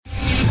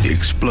The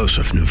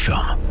explosive new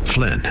film,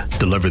 Flynn,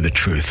 deliver the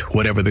truth,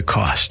 whatever the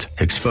cost,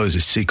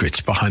 exposes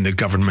secrets behind the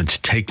government's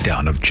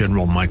takedown of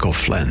General Michael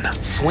Flynn.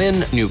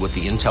 Flynn knew what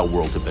the intel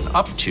world had been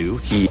up to.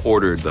 He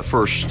ordered the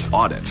first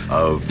audit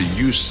of the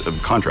use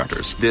of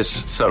contractors.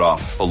 This set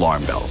off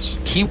alarm bells.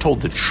 He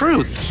told the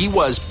truth. He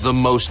was the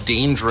most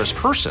dangerous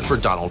person for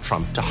Donald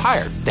Trump to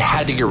hire. They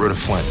had to get rid of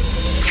Flynn.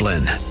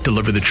 Flynn,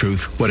 deliver the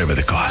truth, whatever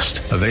the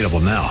cost. Available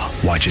now.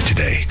 Watch it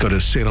today. Go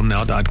to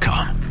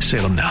salemnow.com.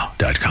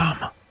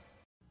 salemnow.com.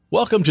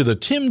 Welcome to the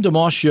Tim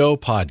DeMoss Show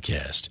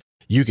podcast.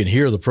 You can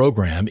hear the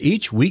program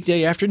each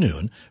weekday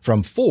afternoon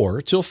from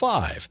 4 till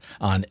 5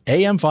 on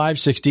AM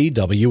 560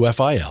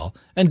 WFIL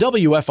and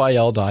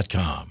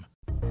WFIL.com.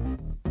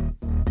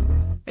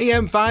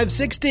 AM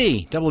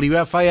 560,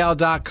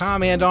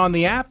 WFIL.com, and on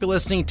the app. You're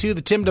listening to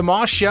the Tim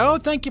DeMoss Show.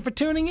 Thank you for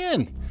tuning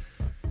in.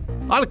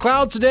 A lot of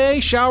clouds today,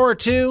 shower or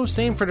two,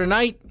 same for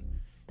tonight.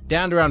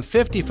 Down to around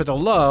 50 for the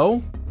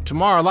low.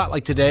 Tomorrow, a lot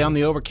like today, on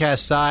the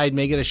overcast side,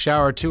 may get a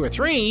shower or two or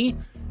three,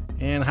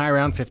 and high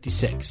around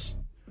 56.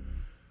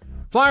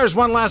 Flyers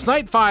won last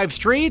night,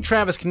 5-3.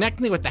 Travis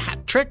Konechny with the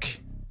hat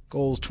trick.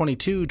 Goals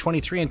 22,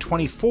 23, and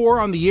 24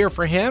 on the year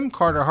for him.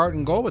 Carter Hart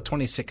in goal with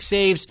 26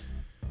 saves.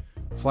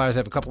 Flyers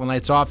have a couple of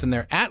nights off, and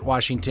they're at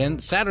Washington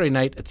Saturday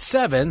night at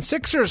 7.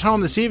 Sixers home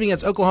this evening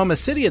against Oklahoma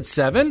City at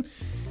 7.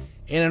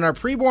 And in our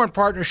preborn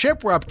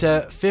partnership, we're up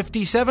to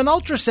 57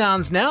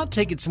 ultrasounds now,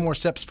 taking some more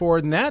steps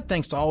forward than that,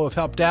 thanks to all who have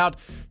helped out.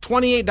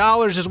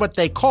 $28 is what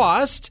they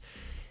cost.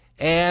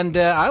 And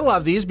I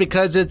love these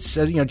because it's,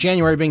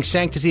 January being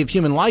Sanctity of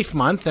Human Life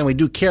Month, and we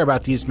do care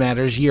about these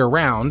matters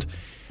year-round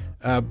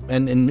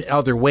and in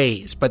other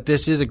ways. But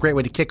this is a great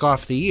way to kick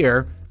off the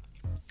year.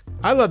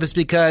 I love this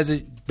because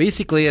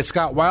basically, as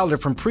Scott Wilder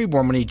from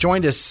Preborn, when he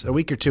joined us a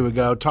week or two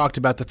ago, talked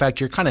about the fact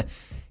you're kind of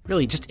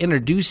really just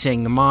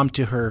introducing the mom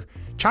to her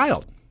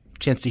child.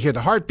 Chance to hear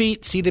the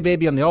heartbeat, see the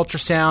baby on the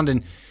ultrasound,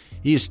 and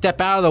you step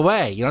out of the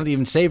way. You don't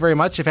even say very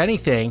much, if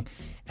anything,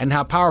 and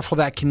how powerful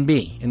that can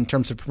be in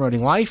terms of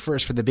promoting life,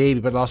 first for the baby,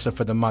 but also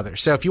for the mother.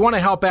 So if you want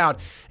to help out,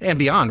 and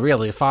beyond,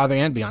 really, the father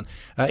and beyond,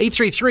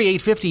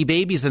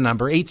 833-850-BABY is the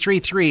number,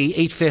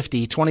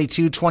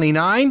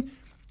 833-850-2229.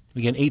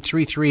 Again,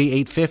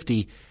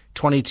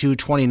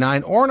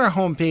 833-850-2229. Or on our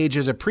homepage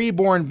is a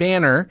preborn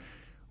banner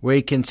where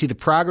you can see the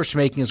progress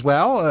we're making as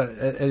well,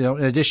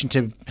 in addition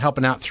to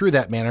helping out through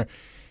that banner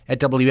at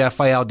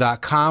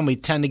WFIL.com. We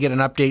tend to get an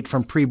update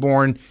from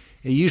preborn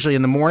usually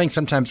in the morning,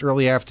 sometimes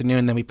early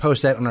afternoon. Then we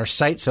post that on our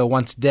site. So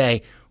once a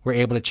day, we're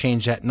able to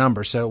change that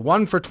number. So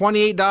 1 for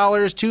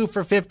 $28, 2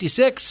 for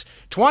 $56,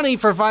 20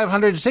 for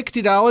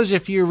 $560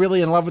 if you're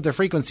really in love with the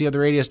frequency of the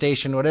radio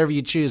station, whatever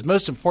you choose.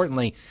 Most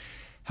importantly,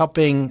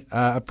 helping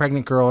a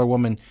pregnant girl or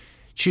woman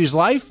choose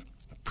life.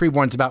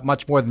 Preborn's about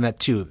much more than that,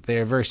 too.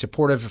 They're very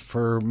supportive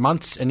for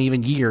months and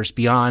even years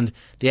beyond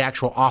the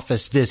actual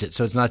office visit.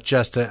 So it's not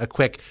just a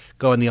quick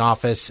go in the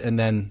office and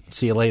then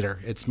see you later.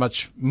 It's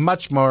much,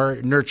 much more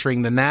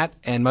nurturing than that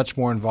and much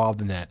more involved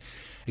than that.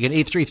 Again,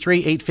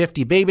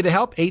 833-850-BABY to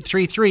help,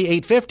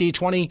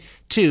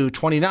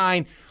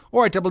 833-850-2229,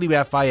 or at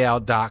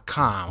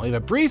WFIL.com. We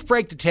have a brief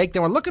break to take.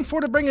 Then we're looking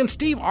forward to bringing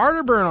Steve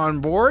Arterburn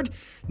on board,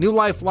 New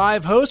Life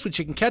Live host, which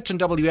you can catch on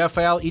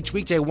WFIL each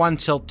weekday 1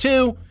 till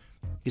 2.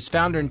 He's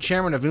founder and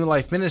chairman of New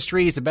Life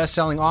Ministries, a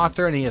best-selling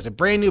author, and he has a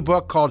brand new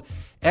book called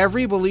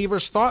Every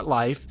Believer's Thought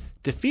Life,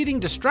 Defeating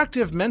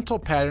Destructive Mental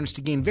Patterns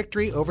to Gain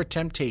Victory Over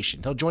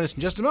Temptation. He'll join us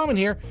in just a moment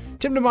here.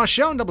 Tim DeMoss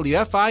Show on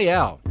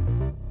WFIL.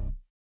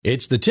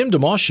 It's the Tim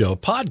DeMoss Show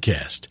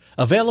podcast,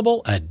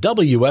 available at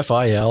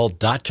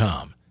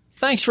WFIL.com.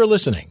 Thanks for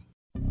listening.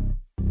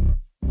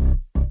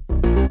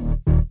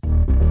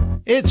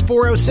 It's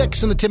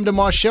 4:06 on the Tim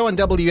DeMoss Show on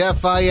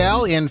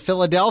WFIL in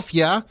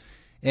Philadelphia.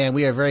 And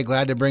we are very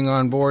glad to bring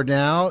on board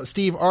now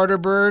Steve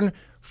Arterburn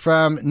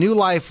from New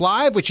Life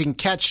Live, which you can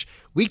catch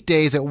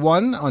weekdays at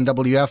 1 on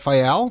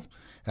WFIL.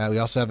 We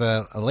also have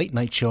a late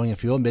night showing,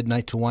 if you will,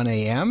 midnight to 1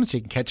 a.m., so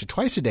you can catch it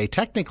twice a day.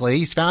 Technically,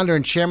 he's founder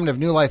and chairman of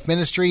New Life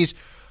Ministries,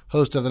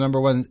 host of the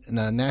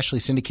 #1 nationally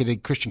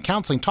syndicated Christian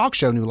counseling talk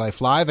show, New Life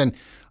Live, and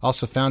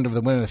also founder of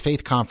the Women of the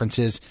Faith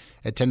conferences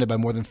attended by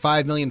more than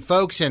 5 million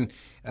folks and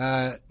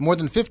more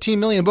than 15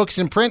 million books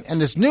in print.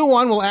 And this new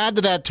one will add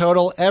to that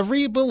total,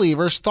 Every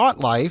Believer's Thought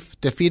Life,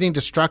 Defeating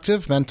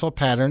Destructive Mental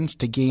Patterns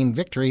to Gain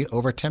Victory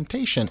Over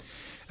Temptation.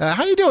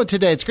 How you doing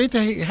today? It's great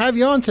to have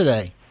you on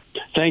today.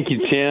 Thank you,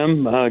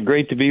 Tim.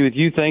 Great to be with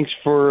you. Thanks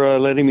for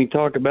letting me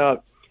talk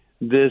about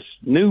this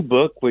new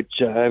book,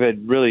 which I've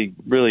had really,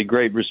 really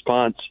great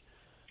response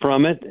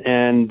from it,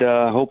 and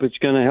hope it's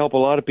going to help a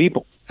lot of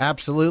people.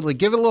 Absolutely.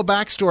 Give it a little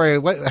backstory.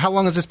 How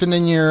long has this been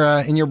in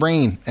your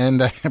brain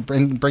and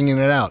bringing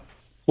it out?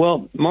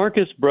 Well,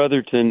 Marcus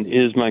Brotherton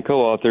is my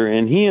co-author,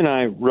 and he and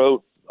I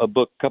wrote a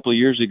book a couple of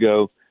years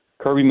ago,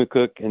 Kirby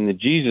McCook and the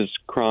Jesus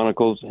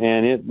Chronicles,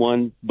 and it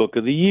won Book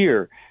of the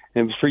Year.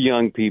 And it was for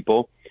young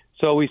people.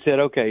 So we said,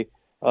 okay,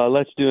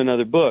 let's do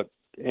another book.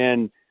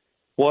 And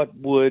what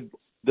would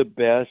the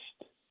best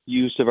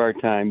use of our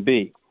time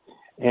be?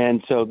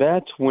 And so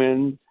that's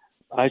when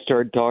I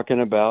started talking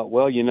about,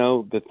 well,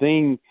 the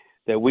thing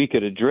that we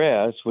could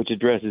address, which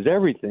addresses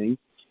everything,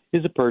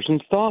 is a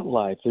person's thought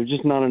life. There's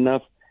just not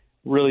enough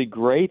really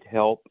great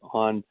help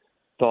on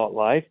thought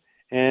life.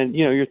 And,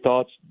 your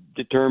thoughts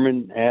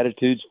determine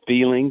attitudes,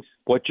 feelings,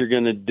 what you're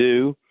going to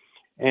do.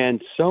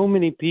 And so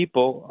many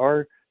people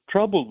are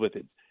troubled with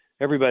it.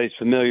 Everybody's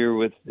familiar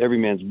with every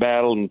man's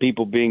battle and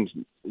people being,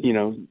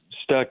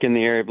 stuck in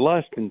the area of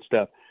lust and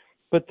stuff.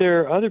 But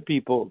there are other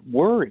people,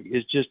 worry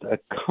is just a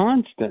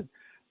constant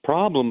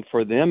problem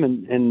for them.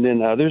 And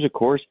then others, of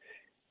course,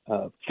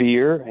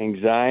 fear,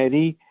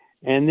 anxiety.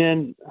 And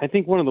then I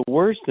think one of the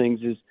worst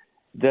things is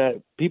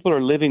that people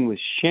are living with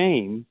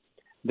shame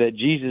that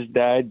Jesus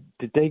died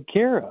to take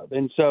care of.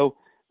 And so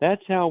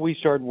that's how we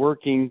started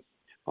working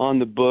on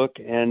the book,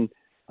 and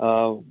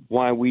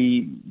why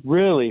we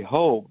really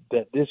hope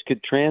that this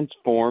could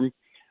transform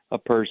a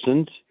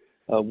person's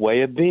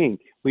way of being.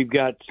 We've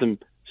got some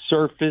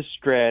surface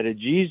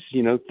strategies,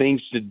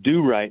 things to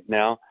do right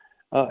now,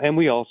 and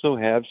we also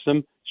have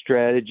some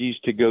strategies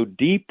to go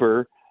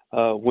deeper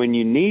when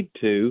you need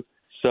to,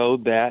 so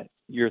that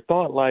your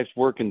thought life's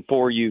working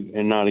for you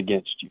and not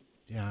against you.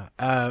 Yeah.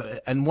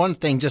 And one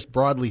thing, just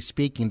broadly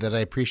speaking, that I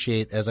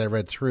appreciate as I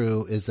read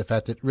through is the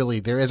fact that really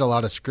there is a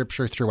lot of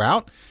scripture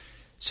throughout.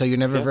 So you're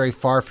never very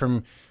far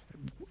from,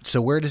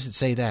 so where does it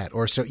say that?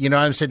 Or so,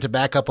 I'm saying to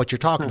back up what you're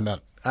talking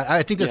about.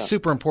 I think that's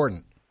super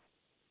important.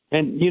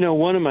 And,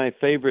 one of my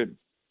favorite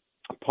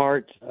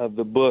parts of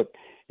the book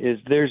is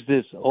there's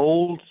this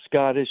old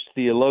Scottish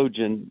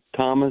theologian,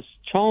 Thomas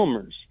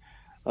Chalmers,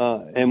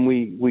 and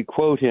we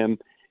quote him.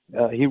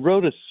 He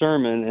wrote a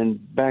sermon,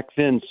 and back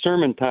then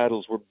sermon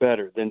titles were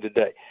better than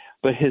today.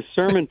 But his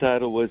sermon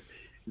title was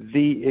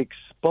The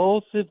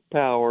Expulsive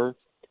Power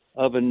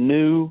of a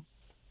New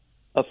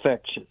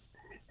Affection.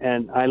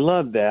 And I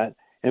love that.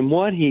 And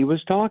what he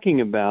was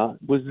talking about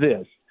was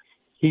this.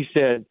 He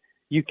said,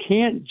 you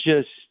can't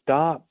just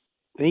stop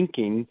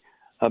thinking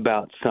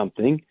about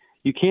something.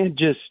 You can't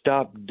just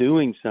stop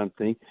doing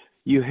something.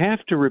 You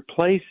have to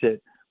replace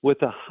it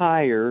with a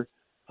higher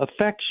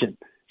affection,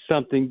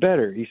 something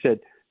better. He said,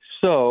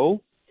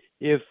 so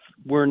if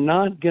we're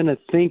not going to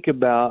think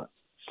about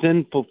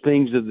sinful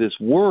things of this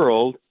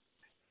world,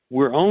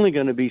 we're only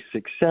going to be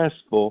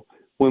successful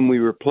when we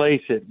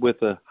replace it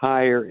with a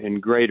higher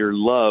and greater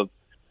love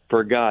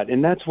for God.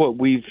 And that's what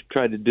we've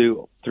tried to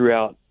do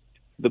throughout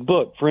the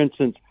book. For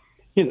instance,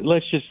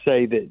 let's just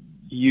say that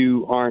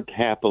you aren't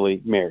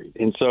happily married.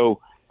 And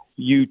so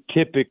you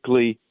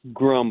typically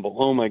grumble,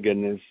 oh my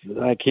goodness,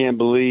 I can't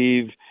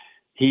believe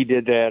he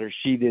did that or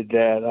she did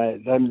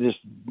that. I'm just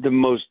the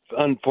most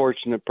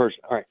unfortunate person.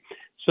 All right.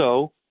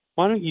 So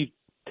why don't you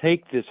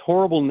take this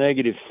horrible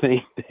negative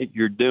thing that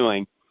you're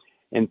doing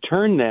and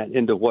turn that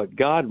into what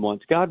God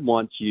wants? God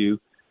wants you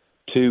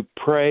to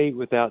pray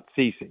without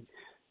ceasing.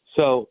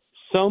 So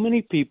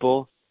many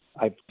people,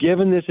 I've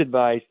given this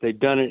advice, they've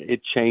done it,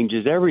 it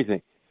changes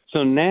everything.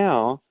 So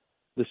now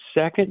the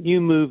second you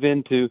move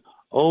into,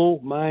 oh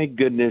my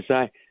goodness,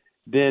 I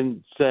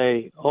then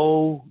say,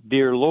 oh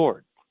dear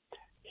Lord,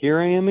 here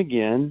I am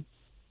again,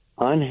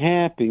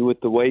 unhappy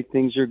with the way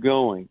things are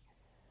going.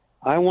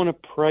 I want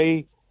to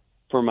pray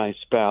for my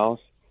spouse.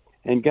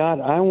 And God,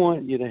 I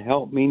want you to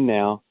help me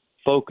now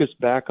focus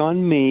back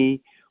on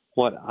me,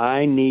 what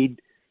I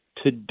need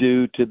to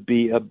do to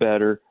be a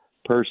better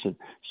person.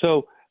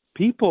 So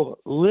people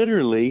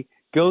literally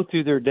go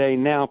through their day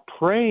now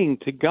praying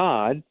to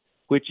God,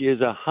 which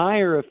is a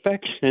higher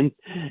affection,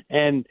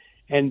 and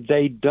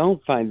they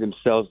don't find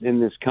themselves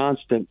in this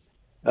constant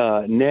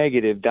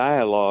negative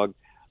dialogue.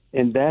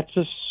 And that's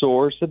a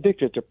source of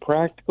victory. It's a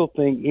practical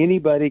thing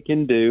anybody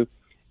can do.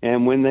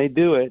 And when they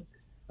do it,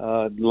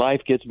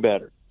 life gets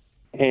better.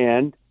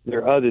 And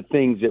there are other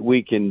things that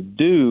we can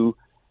do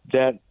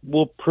that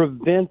will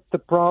prevent the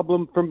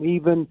problem from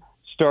even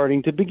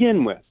starting to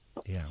begin with.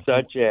 Yeah.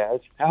 Such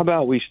as, how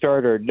about we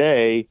start our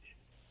day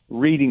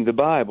reading the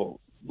Bible,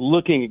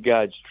 looking at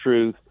God's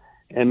truth,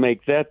 and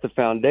make that the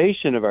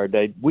foundation of our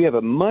day? We have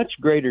a much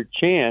greater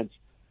chance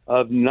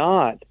of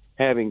not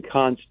having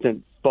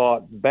constant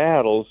thought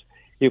battles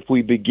if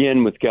we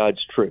begin with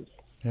God's truth.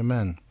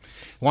 Amen.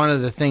 One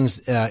of the things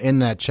in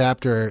that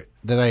chapter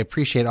that I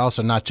appreciate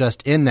also, not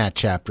just in that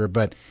chapter,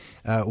 but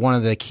one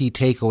of the key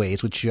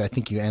takeaways, which I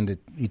think you ended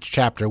each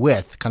chapter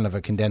with, kind of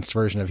a condensed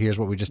version of here's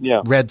what we just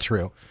read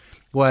through,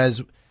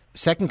 was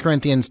 2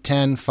 Corinthians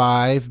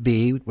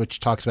 10:5b, which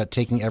talks about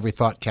taking every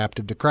thought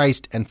captive to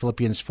Christ, and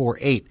Philippians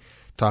 4:8,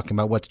 talking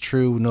about what's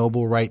true,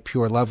 noble, right,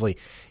 pure, lovely.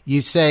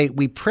 You say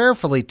we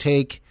prayerfully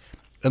take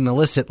an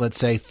illicit, let's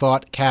say,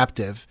 thought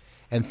captive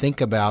and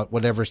think about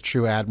whatever's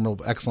true,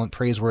 admirable, excellent,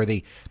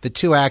 praiseworthy. The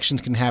two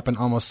actions can happen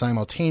almost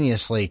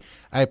simultaneously.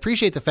 I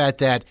appreciate the fact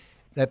that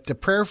the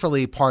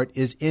prayerfully part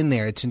is in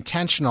there. It's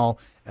intentional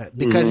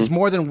because it's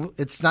more than,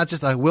 it's not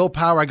just like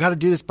willpower. I got to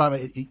do this.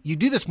 You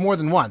do this more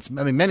than once.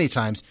 I mean, many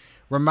times,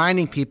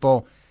 reminding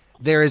people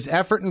there is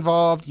effort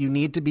involved. You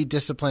need to be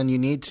disciplined. You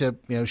need to,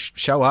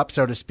 show up,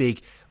 so to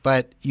speak.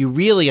 But you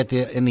really,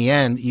 in the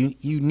end,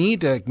 you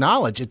need to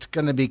acknowledge it's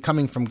going to be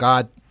coming from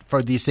God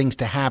for these things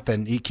to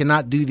happen. You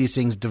cannot do these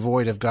things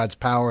devoid of God's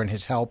power and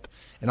His help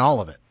and all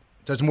of it.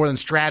 So it's more than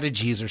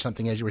strategies or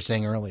something, as you were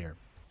saying earlier.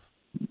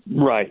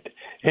 Right.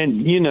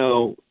 And,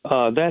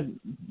 that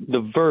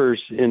the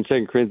verse in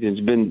 2 Corinthians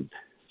has been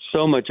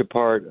so much a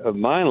part of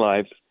my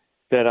life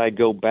that I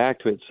go back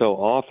to it so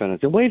often. I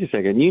said, wait a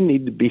second, you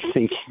need to be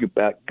thinking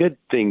about good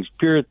things,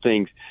 pure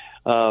things,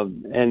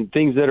 and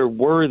things that are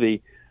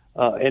worthy.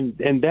 And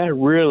that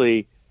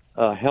really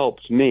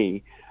helps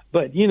me.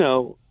 But,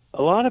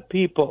 a lot of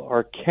people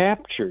are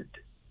captured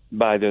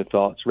by their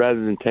thoughts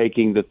rather than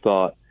taking the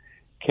thought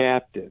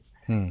captive.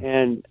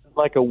 And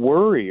like a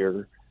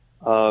worrier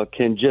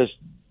can just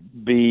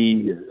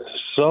be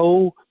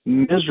so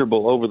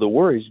miserable over the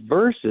worries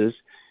versus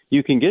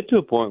you can get to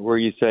a point where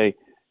you say,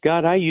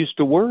 God, I used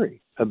to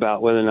worry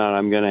about whether or not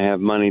I'm going to have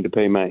money to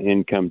pay my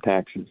income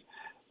taxes.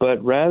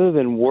 But rather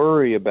than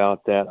worry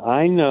about that,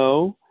 I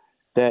know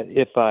that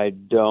if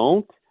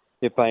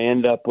I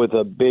end up with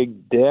a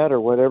big debt or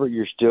whatever,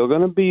 you're still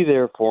going to be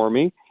there for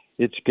me.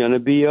 It's going to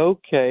be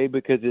okay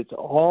because it's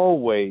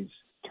always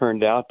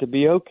turned out to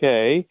be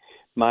okay.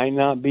 Might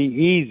not be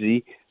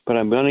easy, but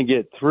I'm going to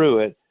get through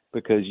it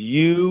because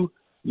you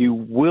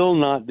will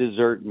not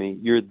desert me.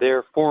 You're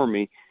there for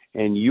me,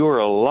 and you're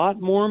a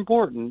lot more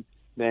important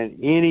than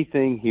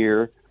anything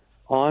here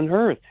on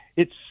earth.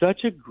 It's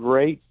such a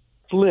great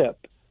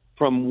flip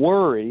from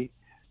worry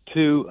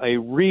to a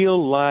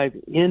real, live,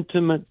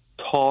 intimate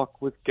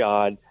talk with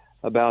God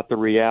about the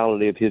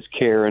reality of his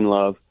care and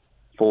love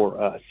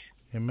for us.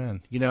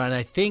 Amen. And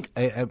I think,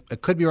 I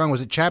could be wrong,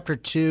 was it chapter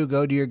 2,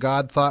 Go to Your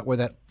God Thought, where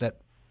that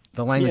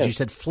the language you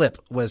said flip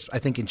was, I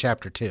think, in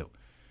chapter 2.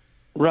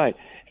 Right.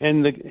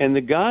 And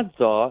the God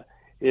thought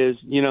is,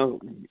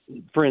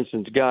 for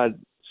instance, God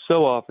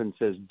so often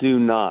says, do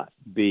not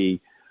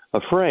be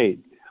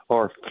afraid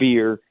or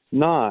fear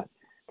not.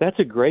 That's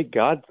a great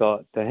God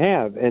thought to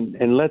have.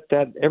 And let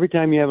that, every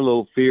time you have a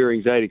little fear or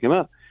anxiety come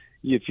up,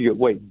 if you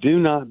wait, do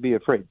not be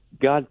afraid.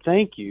 God,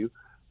 thank you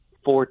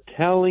for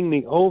telling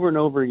me over and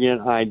over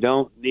again, I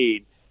don't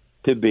need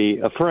to be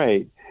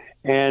afraid.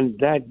 And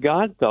that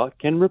God thought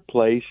can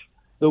replace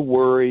the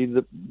worry,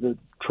 the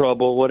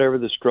trouble, whatever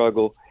the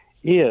struggle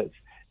is.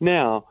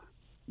 Now,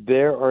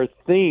 there are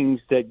things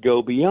that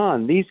go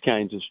beyond these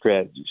kinds of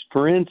strategies.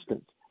 For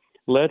instance,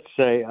 let's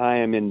say I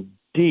am in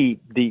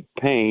deep, deep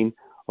pain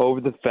over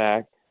the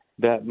fact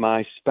that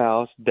my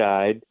spouse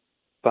died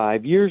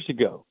 5 years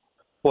ago.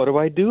 What do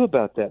I do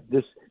about that?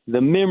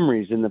 The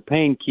memories and the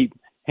pain keep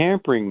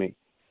hampering me.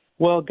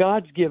 Well,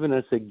 God's given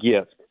us a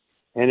gift,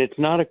 and it's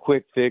not a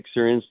quick fix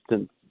or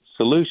instant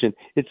solution.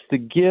 It's the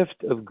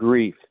gift of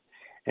grief.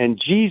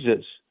 And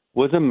Jesus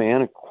was a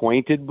man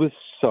acquainted with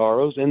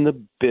sorrows and the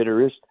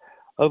bitterest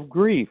of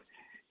grief.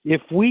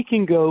 If we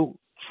can go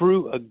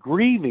through a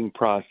grieving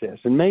process,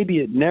 and maybe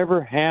it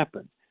never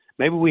happened,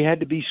 maybe we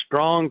had to be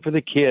strong for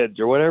the kids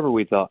or whatever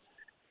we thought,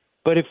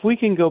 but if we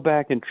can go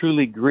back and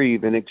truly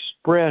grieve and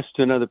express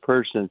to another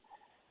person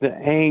the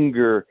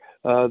anger,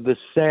 the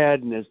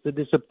sadness, the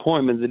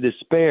disappointment, the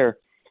despair,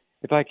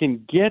 if I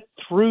can get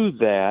through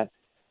that,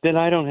 then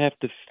I don't have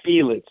to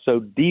feel it so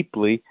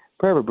deeply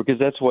forever, because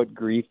that's what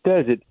grief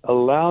does. It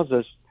allows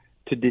us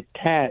to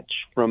detach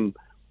from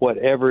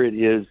whatever it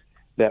is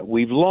that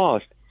we've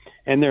lost.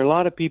 And there are a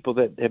lot of people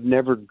that have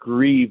never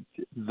grieved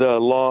the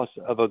loss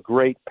of a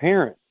great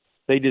parent.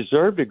 They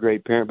deserved a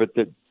great parent, but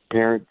the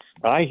parents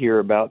I hear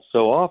about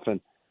so often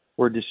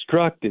were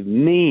destructive,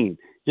 mean,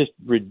 just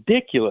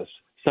ridiculous,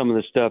 some of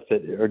the stuff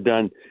that are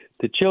done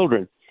to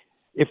children.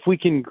 If we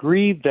can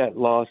grieve that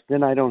loss,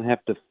 then I don't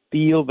have to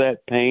feel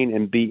that pain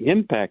and be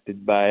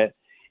impacted by it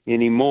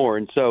anymore.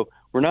 And so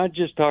we're not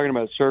just talking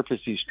about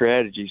surfacey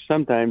strategies.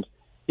 Sometimes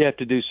you have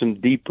to do some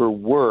deeper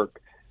work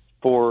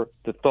for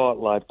the thought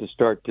life to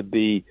start to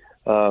be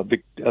a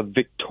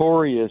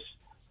victorious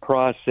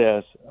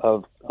process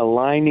of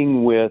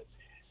aligning with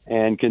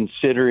and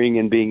considering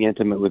and being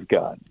intimate with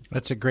God.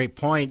 That's a great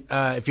point.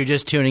 If you're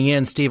just tuning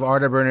in, Steve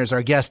Arterburner is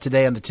our guest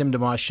today on the Tim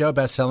DeMoss Show,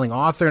 best-selling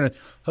author and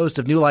host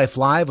of New Life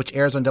Live, which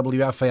airs on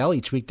WFIL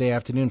each weekday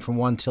afternoon from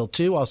 1 till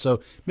 2.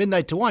 Also,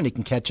 midnight to 1, you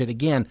can catch it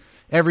again.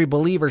 Every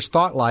Believer's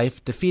Thought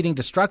Life, Defeating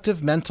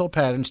Destructive Mental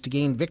Patterns to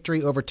Gain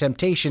Victory Over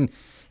Temptation,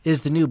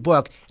 is the new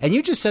book. And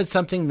you just said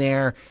something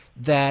there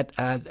that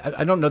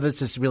I don't know that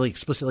this is really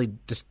explicitly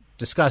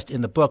discussed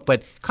in the book,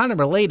 but kind of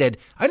related.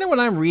 I know when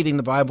I'm reading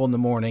the Bible in the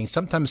morning,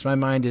 sometimes my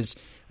mind is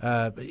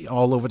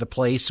all over the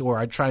place, or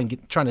I'm trying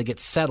to get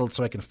settled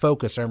so I can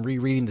focus, or I'm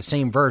rereading the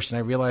same verse and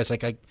I realize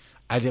like I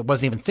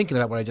wasn't even thinking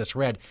about what I just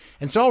read.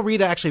 And so I'll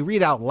read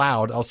out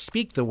loud. I'll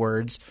speak the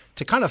words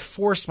to kind of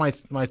force my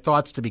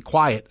thoughts to be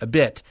quiet a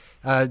bit,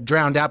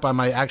 drowned out by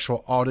my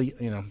actual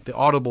audio, the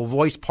audible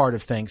voice part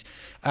of things.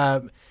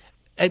 And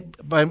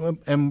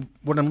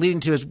what I'm leading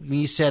to is when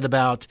you said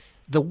about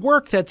the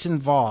work that's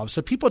involved,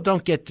 so people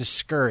don't get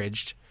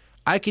discouraged.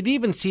 I could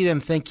even see them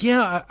think,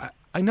 I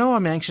know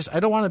I'm anxious. I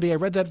don't want to be. I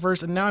read that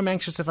verse, and now I'm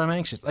anxious if I'm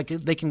anxious. Like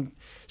they can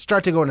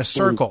start to go in a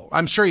circle.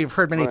 I'm sure you've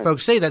heard many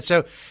folks say that.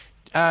 So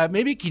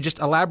maybe you could just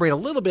elaborate a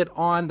little bit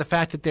on the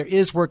fact that there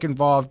is work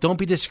involved. Don't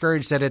be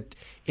discouraged that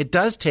it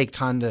does take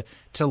time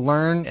to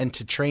learn and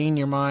to train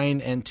your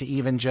mind and to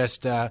even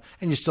just and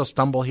you still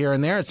stumble here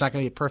and there. It's not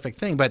going to be a perfect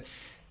thing, but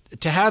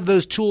to have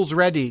those tools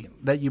ready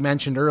that you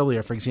mentioned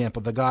earlier, for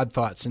example, the God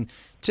thoughts, and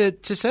to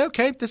say,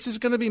 okay, this is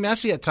going to be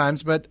messy at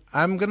times, but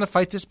I'm going to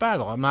fight this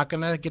battle. I'm not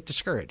going to get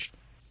discouraged.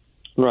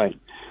 Right.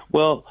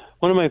 Well,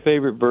 one of my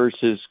favorite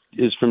verses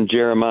is from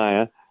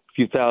Jeremiah a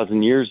few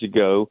thousand years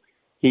ago.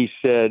 He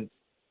said,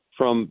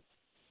 from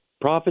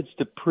prophets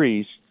to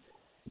priests,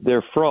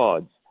 they're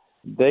frauds.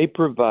 They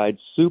provide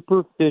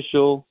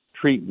superficial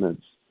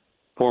treatments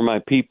for my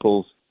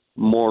people's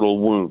mortal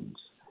wounds.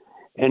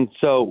 And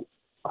so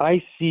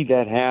I see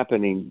that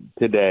happening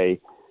today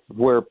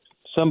where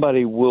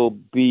somebody will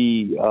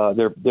be,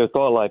 their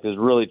thought life is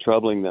really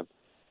troubling them.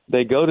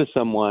 They go to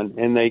someone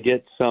and they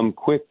get some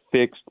quick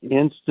fix,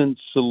 instant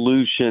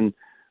solution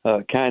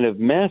kind of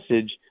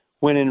message,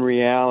 when in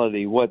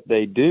reality what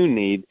they do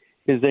need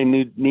is they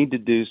need to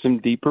do some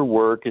deeper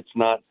work. It's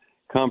not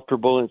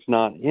comfortable. It's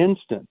not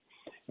instant.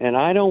 And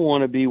I don't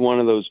want to be one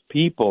of those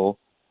people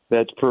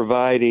that's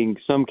providing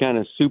some kind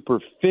of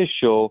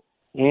superficial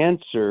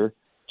answer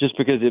just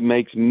because it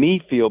makes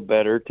me feel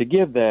better to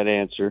give that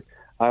answer.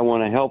 I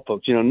want to help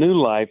folks.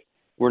 New Life,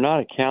 we're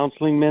not a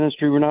counseling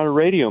ministry. We're not a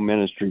radio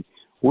ministry.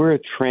 We're a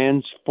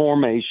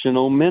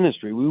transformational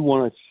ministry. We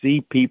want to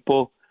see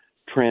people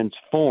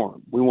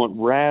transform. We want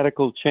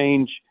radical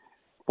change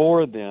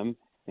for them.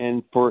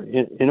 And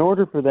in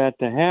order for that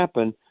to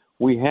happen,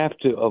 we have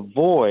to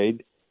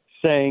avoid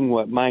saying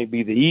what might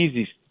be the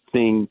easiest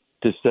thing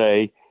to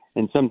say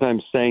and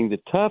sometimes saying the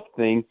tough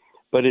thing,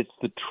 but it's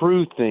the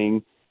true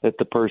thing that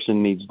the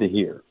person needs to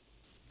hear.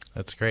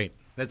 That's great.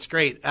 That's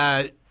great.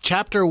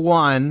 Chapter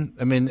 1,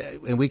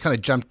 and we kind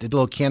of jumped a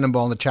little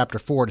cannonball into chapter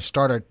 4 to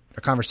start our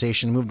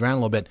conversation, moved around a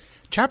little bit.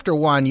 Chapter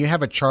 1, you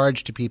have a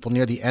charge to people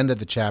near the end of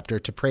the chapter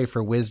to pray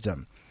for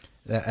wisdom,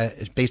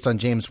 based on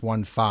James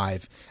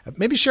 1:5.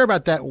 Maybe share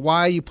about that,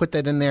 why you put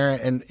that in there,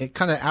 and it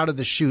kind of out of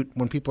the chute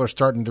when people are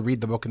starting to read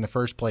the book in the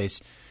first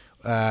place,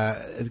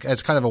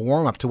 as kind of a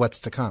warm-up to what's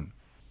to come.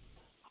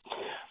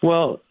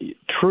 Well,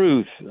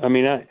 truth.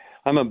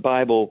 I'm a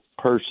Bible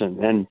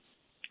person, and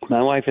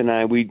my wife and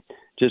I, we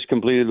just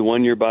completed the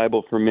 1-year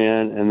Bible for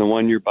men and the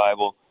 1-year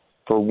Bible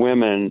for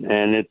women,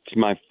 and it's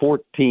my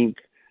 14th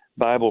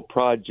Bible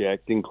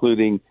project,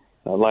 including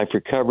Life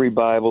Recovery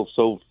Bible,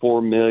 sold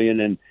 4 million,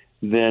 and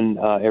then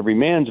Every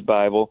Man's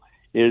Bible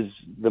is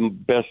the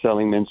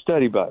best-selling men's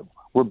study Bible.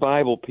 We're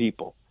Bible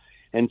people,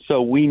 and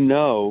so we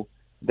know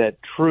that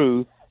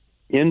truth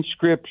in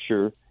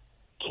Scripture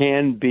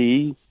can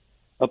be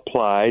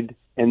applied,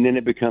 and then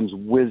it becomes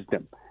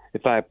wisdom.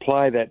 If I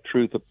apply that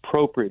truth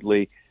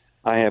appropriately,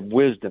 I have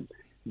wisdom.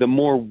 The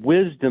more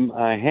wisdom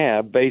I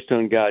have based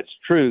on God's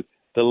truth,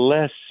 the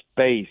less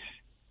space,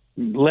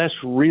 less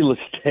real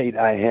estate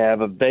I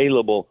have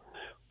available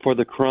for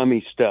the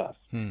crummy stuff.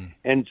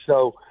 And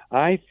so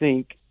I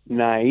think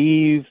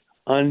naive,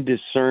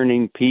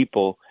 undiscerning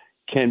people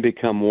can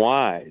become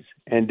wise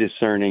and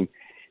discerning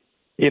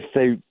if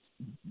they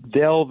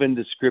delve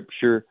into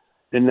Scripture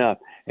enough.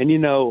 And,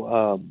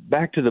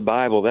 back to the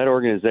Bible, that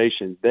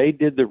organization, they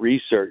did the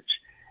research,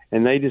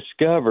 and they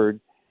discovered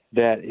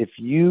that if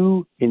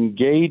you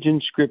engage in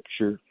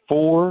Scripture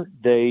 4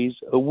 days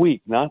a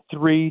week, not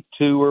 3,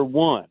 2, or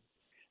 1,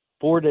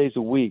 4 days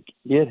a week,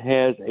 it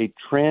has a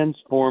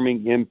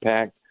transforming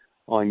impact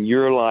on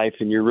your life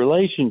and your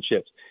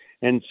relationships.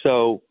 And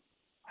so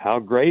how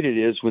great it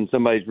is when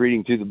somebody's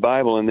reading through the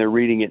Bible and they're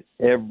reading it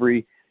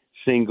every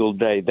single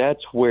day.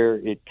 That's where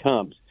it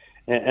comes.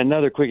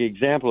 Another quick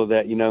example of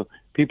that,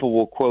 people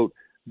will quote,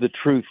 "The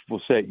truth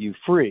will set you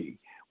free."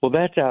 Well,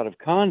 that's out of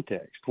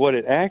context. What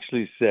it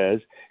actually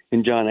says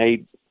in John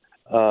 8,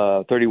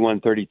 31,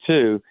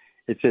 32,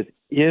 it says,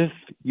 if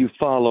you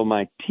follow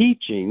my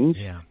teachings,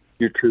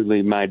 you're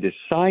truly my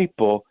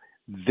disciple,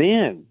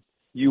 then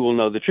you will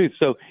know the truth.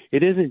 So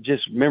it isn't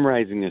just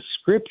memorizing a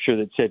Scripture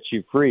that sets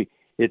you free.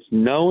 It's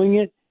knowing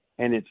it,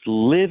 and it's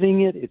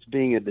living it. It's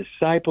being a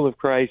disciple of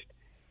Christ.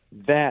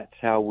 That's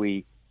how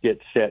we get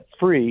set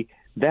free.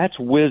 That's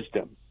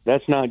wisdom.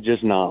 That's not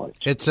just knowledge.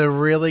 It's a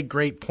really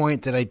great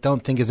point that I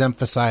don't think is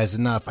emphasized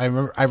enough. I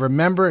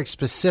remember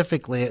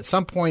specifically at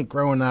some point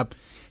growing up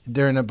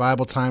during a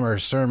Bible time or a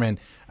sermon,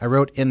 I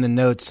wrote in the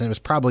notes, and it was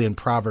probably in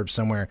Proverbs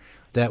somewhere,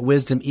 that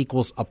wisdom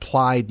equals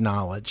applied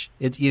knowledge.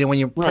 It's, when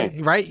you pray,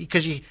 right?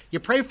 Because you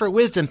pray for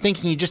wisdom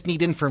thinking you just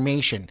need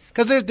information.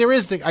 Because there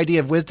is the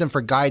idea of wisdom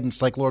for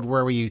guidance, like, Lord,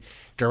 where will you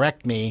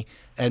direct me?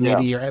 And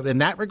maybe you're in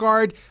that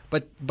regard.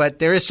 But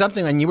there is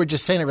something, and you were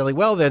just saying it really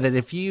well there, that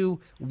if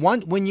you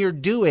want, when you're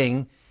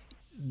doing,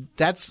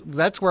 that's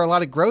where a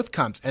lot of growth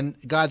comes. And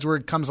God's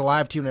word comes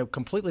alive to you in a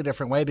completely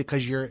different way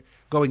because you're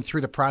going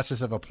through the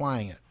process of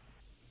applying it.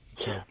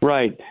 So.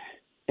 Right.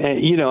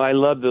 And, I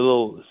love the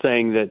little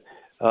saying that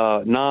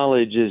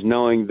knowledge is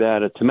knowing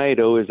that a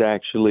tomato is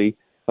actually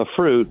a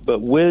fruit, but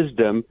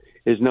wisdom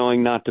is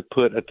knowing not to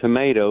put a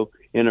tomato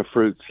in a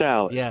fruit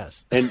salad.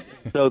 Yes. And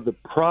so the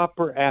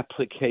proper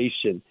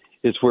application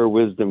is where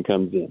wisdom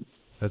comes in.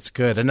 That's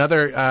good.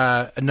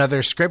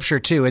 Another scripture,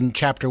 too, in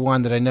chapter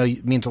 1 that I know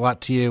means a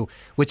lot to you,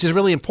 which is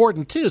really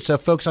important, too, so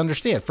folks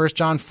understand. 1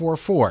 John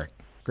 4:4,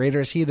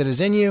 greater is he that is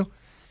in you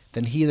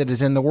than he that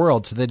is in the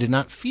world. So they do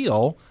not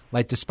feel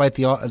like, despite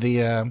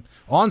the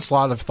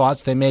onslaught of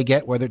thoughts they may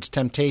get, whether it's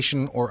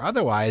temptation or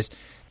otherwise,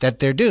 that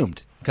they're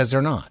doomed, because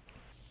they're not.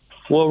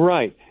 Well,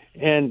 right.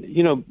 And,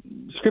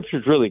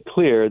 Scripture's really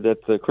clear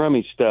that the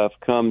crummy stuff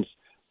comes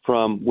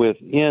from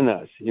within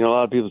us. A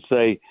lot of people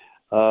say,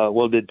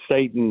 well, did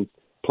Satan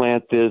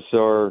plant this,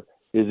 or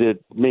is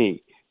it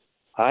me?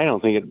 I don't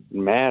think it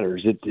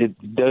matters. You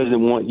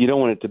don't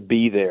want it to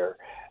be there.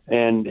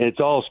 And it's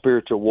all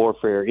spiritual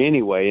warfare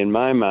anyway, in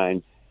my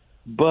mind.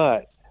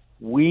 But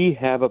we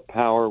have a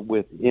power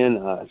within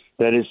us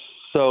that is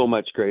so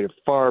much greater,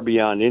 far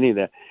beyond any of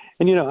that.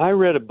 And, I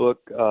read a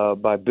book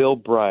by Bill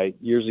Bright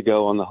years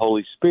ago on the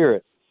Holy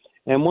Spirit.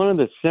 And one of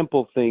the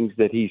simple things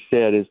that he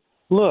said is,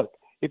 look,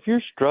 if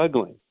you're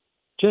struggling,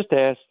 just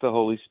ask the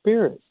Holy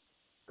Spirit,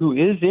 who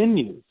is in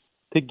you,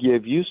 to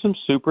give you some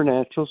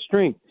supernatural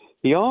strength.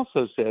 He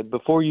also said,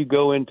 before you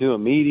go into a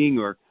meeting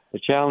or a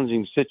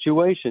challenging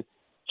situation,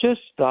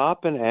 just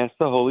stop and ask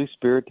the Holy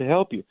Spirit to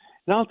help you.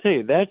 And I'll tell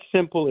you, that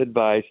simple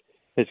advice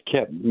has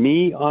kept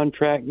me on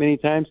track many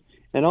times.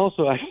 And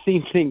also, I've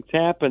seen things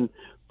happen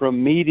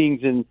from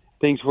meetings and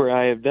things where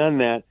I have done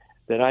that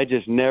I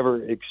just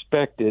never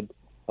expected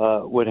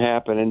would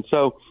happen. And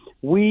so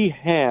we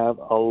have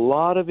a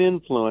lot of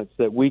influence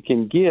that we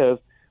can give,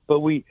 but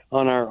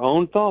on our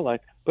own thought life.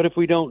 But if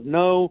we don't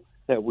know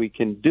that we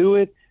can do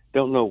it,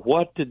 don't know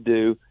what to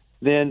do,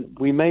 then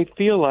we may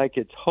feel like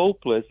it's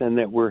hopeless and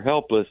that we're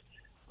helpless,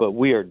 but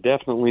we are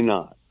definitely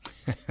not.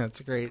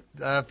 That's great.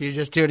 If you're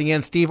just tuning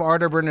in, Steve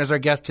Arterburn is our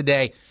guest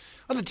today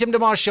on the Tim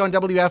DeMoss Show on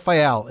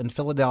WFIL in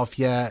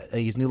Philadelphia.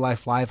 He's New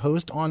Life Live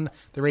host on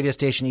the radio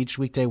station each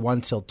weekday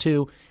 1 till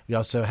 2. We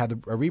also have a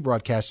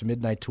rebroadcast from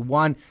midnight to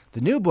 1.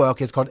 The new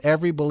book is called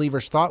Every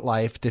Believer's Thought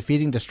Life,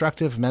 Defeating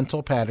Destructive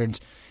Mental Patterns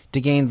to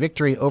Gain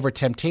Victory Over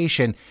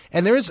Temptation.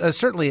 And there is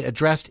certainly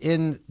addressed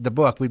in the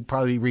book, we'd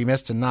probably be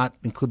remiss to not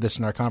include this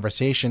in our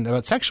conversation,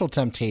 about sexual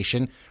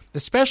temptation,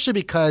 especially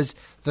because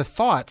the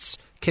thoughts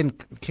can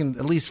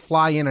at least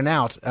fly in and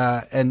out,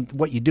 and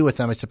what you do with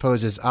them, I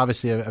suppose, is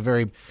obviously a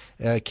very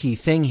key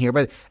thing here.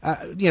 But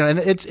and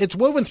it's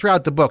woven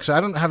throughout the book, so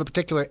I don't have a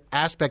particular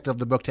aspect of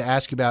the book to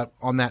ask you about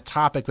on that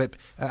topic. But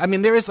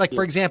there is,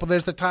 for example,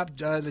 there's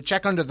the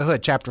check under the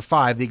hood, chapter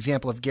 5, the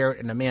example of Garrett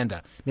and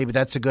Amanda. Maybe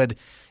that's a good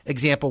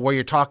example where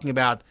you're talking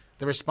about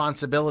the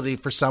responsibility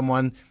for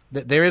someone.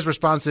 There is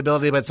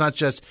responsibility, but it's not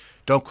just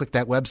don't click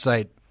that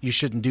website. You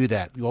shouldn't do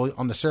that. Well,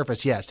 on the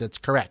surface, yes, that's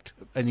correct.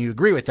 And you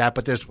agree with that,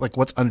 but there's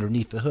what's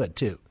underneath the hood,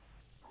 too.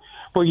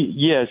 Well,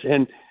 yes.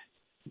 And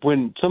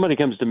when somebody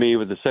comes to me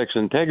with a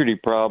sexual integrity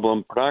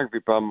problem, pornography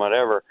problem,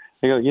 whatever,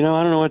 they go, I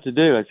don't know what to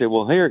do. I say,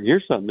 well,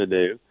 here's something to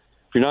do.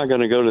 If you're not going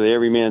to go to the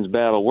Every Man's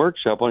Battle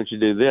workshop, why don't you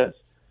do this?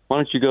 Why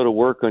don't you go to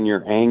work on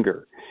your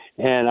anger?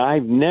 And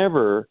I've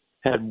never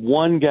had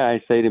one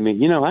guy say to me,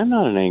 I'm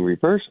not an angry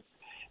person.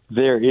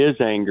 There is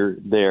anger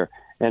there.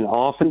 And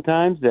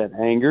oftentimes that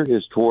anger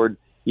is toward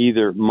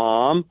either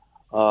mom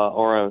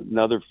or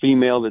another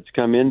female that's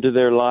come into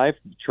their life,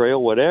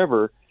 betrayal,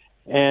 whatever,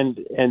 and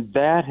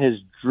that has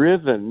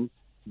driven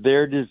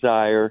their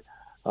desire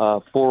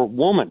for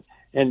woman.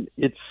 And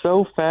it's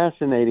so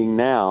fascinating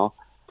now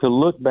to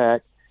look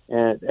back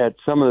at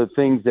some of the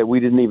things that we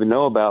didn't even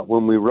know about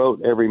when we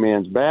wrote Every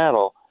Man's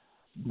Battle.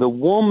 The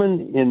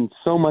woman in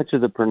so much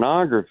of the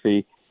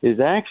pornography is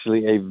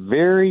actually a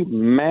very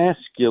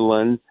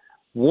masculine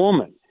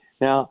woman.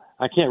 Now,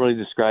 I can't really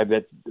describe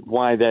that,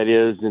 why that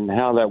is and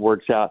how that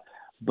works out,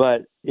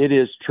 but it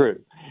is true.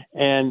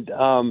 And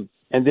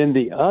then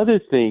the other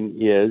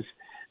thing is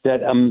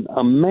that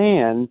a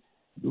man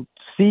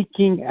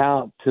seeking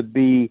out to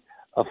be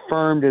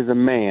affirmed as a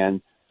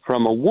man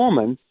from a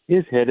woman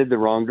is headed the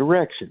wrong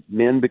direction.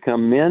 Men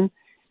become men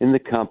in the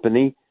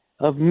company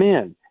of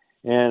men.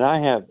 And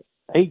I have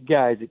 8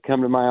 guys that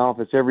come to my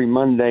office every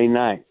Monday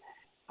night.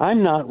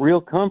 I'm not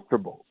real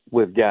comfortable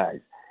with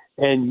guys.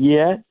 And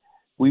yet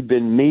we've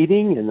been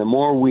meeting, and the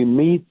more we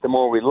meet, the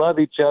more we love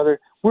each other.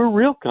 We're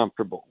real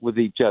comfortable with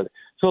each other.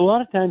 So a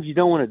lot of times you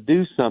don't want to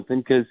do something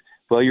because,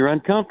 well, you're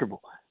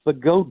uncomfortable. But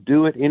go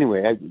do it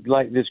anyway. I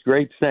like this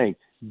great saying,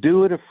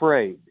 do it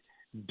afraid.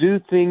 Do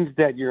things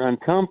that you're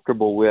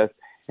uncomfortable with,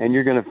 and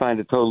you're going to find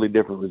a totally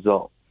different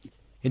result.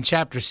 In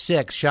Chapter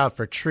 6, Shout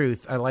for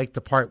Truth, I like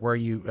the part where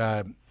you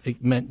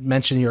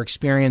mention your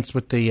experience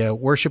with the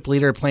worship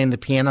leader playing the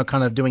piano,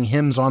 kind of doing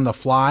hymns on the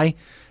fly,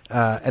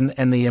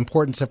 and the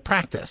importance of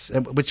practice,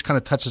 which kind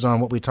of touches on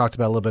what we talked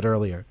about a little bit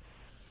earlier.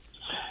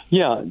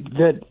 Yeah,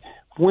 that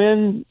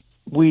when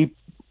we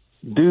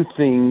do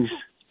things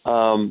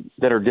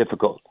that are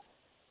difficult,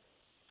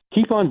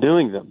 keep on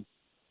doing them,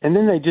 and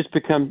then they just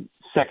become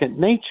second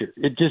nature.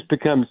 It just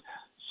becomes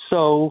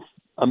so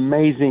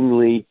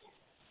amazingly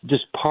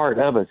just part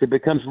of us. It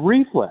becomes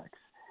reflex.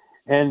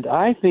 And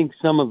I think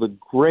some of the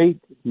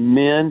great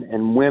men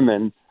and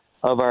women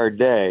of our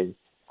day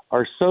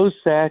are so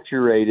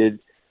saturated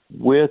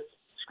with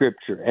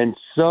Scripture and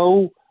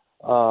so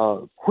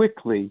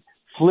quickly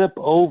flip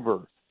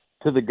over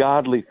to the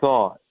godly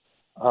thought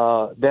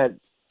that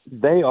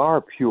they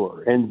are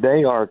pure and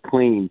they are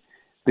clean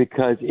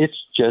because it's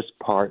just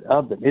part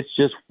of them. It's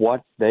just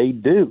what they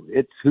do.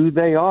 It's who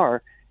they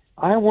are.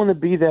 I want to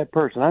be that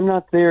person. I'm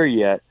not there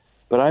yet,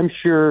 but I'm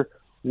sure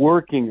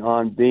working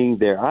on being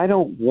there. I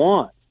don't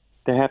want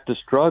to have to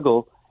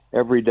struggle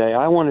every day.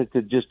 I want it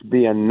to just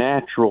be a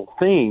natural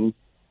thing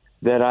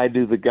that I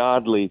do the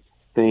godly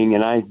thing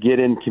and I get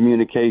in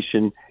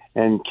communication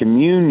and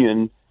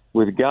communion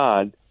with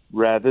God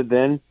rather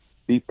than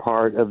be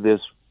part of this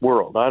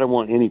world. I don't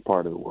want any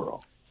part of the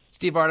world.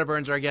 Steve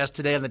Arterburn's our guest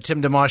today on the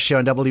Tim DeMoss Show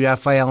on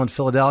WFIL in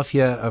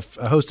Philadelphia,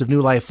 a host of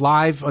New Life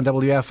Live on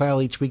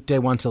WFIL each weekday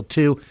 1 till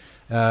 2.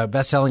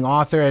 Best-selling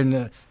author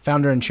and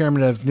founder and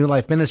chairman of New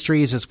Life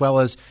Ministries, as well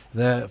as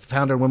the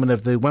founder and woman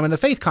of the Women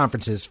of Faith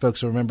conferences.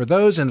 Folks will remember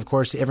those, and of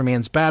course, Every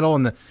Man's Battle,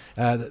 and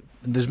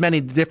there's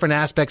many different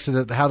aspects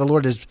of how the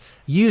Lord has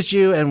used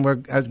you, and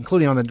we're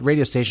including on the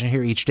radio station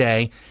here each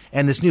day.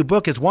 And this new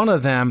book is one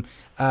of them.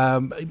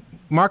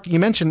 Mark, you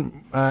mentioned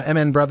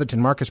M.N.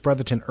 Brotherton, Marcus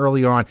Brotherton,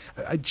 earlier on.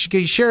 Can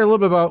you share a little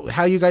bit about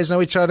how you guys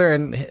know each other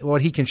and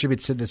what he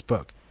contributes to this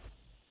book?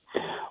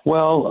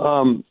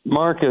 Well,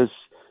 Marcus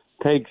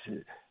takes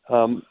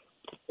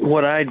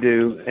what I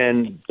do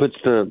and puts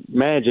the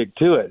magic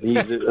to it. He's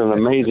an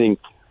amazing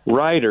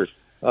writer.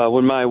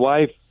 When my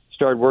wife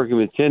started working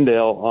with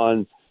Tyndale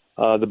on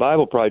the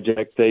Bible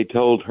Project, they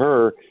told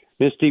her,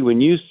 Misty,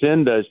 when you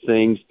send us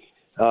things,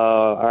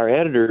 our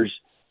editors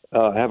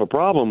have a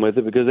problem with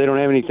it because they don't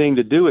have anything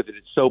to do with it.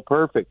 It's so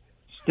perfect.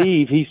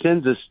 Steve, he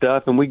sends us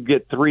stuff, and we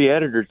get 3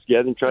 editors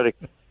together and try to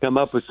come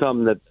up with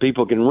something that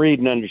people can read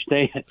and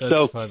understand.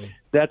 That's funny.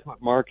 That's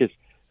what Marcus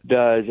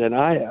does, and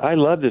I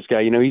love this guy.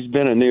 You know, he's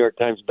been a New York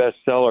Times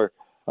bestseller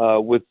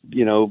with,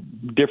 you know,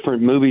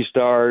 different movie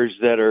stars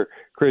that are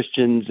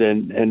Christians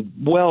and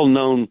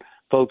well-known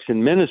folks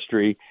in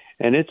ministry,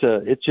 and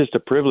it's just a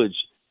privilege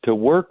to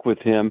work with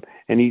him.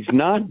 And he's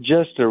not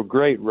just a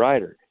great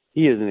writer.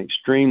 He is an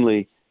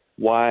extremely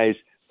wise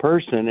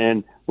person,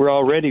 and we're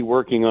already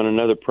working on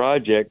another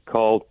project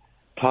called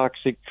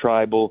Toxic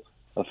Tribal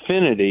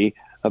Affinity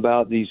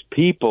about these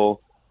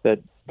people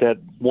that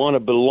want to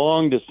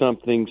belong to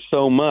something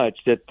so much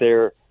that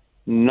they're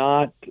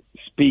not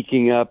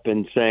speaking up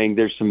and saying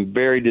there's some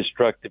very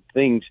destructive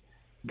things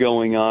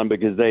going on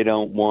because they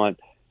don't want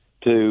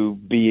to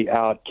be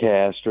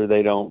outcast or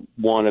they don't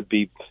want to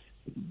be,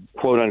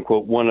 quote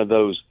unquote, one of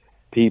those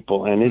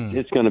people. And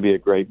it's going to be a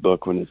great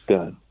book when it's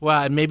done.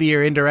 Well, and maybe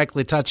you're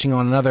indirectly touching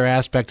on another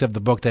aspect of the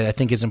book that I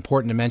think is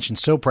important to mention,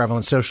 so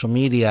prevalent, social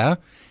media.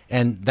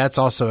 And that's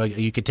also,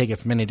 you could take it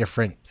from many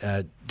different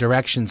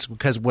directions,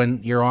 because when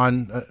you're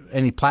on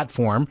any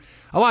platform,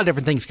 a lot of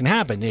different things can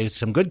happen.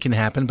 Some good can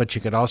happen, but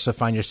you could also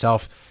find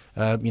yourself,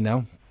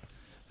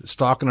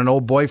 stalking an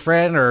old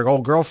boyfriend or an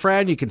old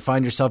girlfriend. You can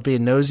find yourself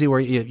being nosy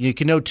where you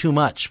can know too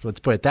much. Let's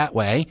put it that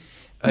way.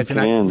 If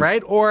you're not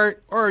right, or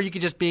you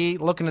could just be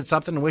looking at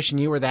something and wishing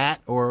you were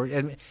that,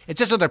 and it's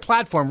just another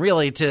platform,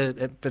 really.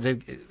 But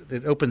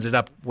it opens it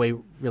up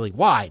really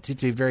wide. To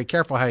be very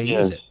careful how you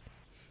use it.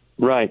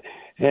 Right,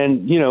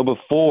 and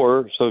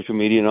before social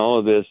media and all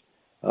of this,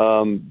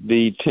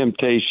 the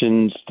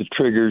temptations, the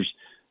triggers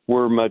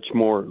were much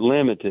more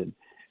limited,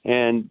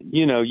 and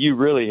you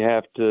really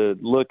have to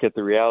look at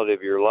the reality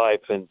of your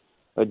life and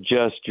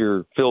adjust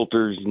your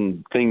filters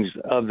and things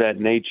of that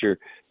nature,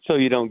 so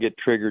you don't get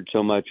triggered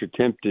so much or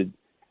tempted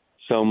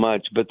so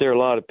much. But there are a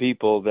lot of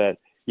people that,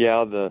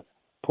 the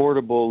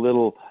portable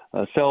little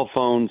cell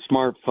phone,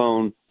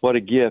 smartphone, what a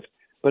gift,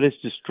 but it's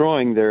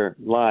destroying their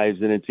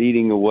lives and it's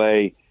eating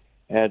away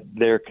at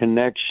their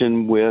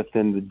connection with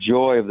and the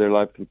joy of their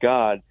life with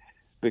God,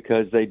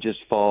 because they just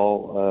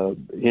fall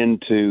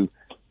into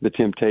the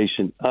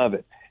temptation of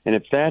it. And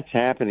if that's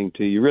happening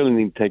to you, you really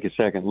need to take a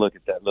second look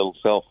at that little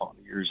cell phone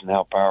of yours and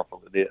how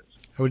powerful it is.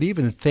 I would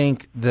even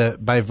think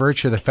that by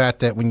virtue of the fact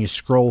that when you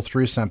scroll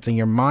through something,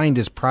 your mind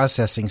is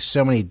processing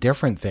so many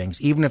different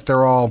things, even if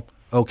they're all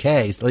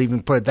okay, so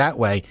even put it that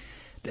way,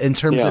 in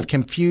terms of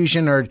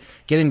confusion or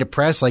getting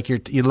depressed, like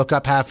you look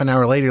up half an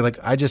hour later, like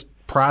I just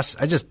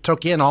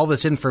took in all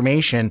this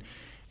information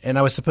and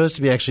I was supposed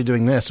to be actually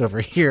doing this over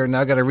here.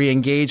 Now I got to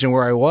re-engage in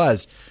where I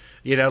was,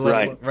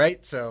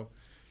 right? So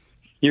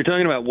you're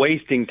talking about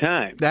wasting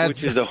time,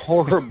 which is a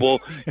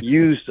horrible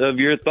use of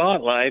your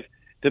thought life,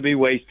 to be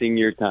wasting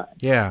your time.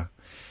 Yeah.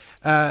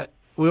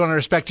 We want to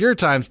respect your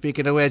time,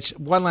 speaking of which.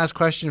 One last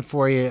question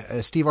for you.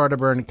 Steve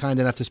Arterburn, kind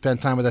enough to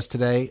spend time with us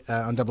today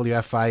on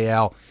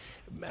WFIL.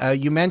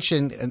 You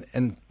mentioned,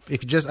 and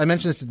I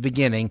mentioned this at the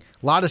beginning,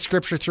 a lot of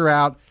scripture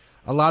throughout,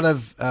 a lot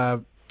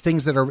of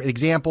things that are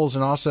examples,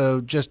 and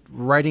also just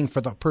writing for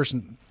the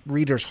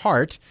reader's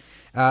heart.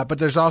 But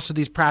there's also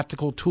these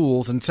practical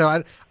tools. And so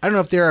I don't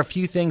know if there are a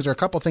few things or a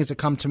couple of things that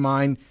come to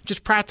mind,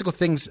 just practical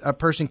things a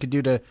person could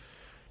do to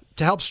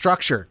help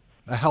structure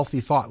a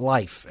healthy thought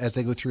life as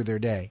they go through their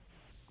day.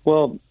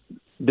 Well,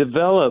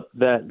 develop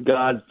that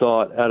God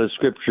thought out of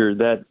Scripture,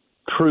 that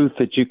truth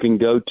that you can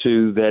go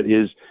to that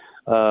is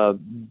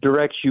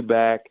directs you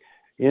back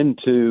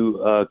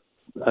into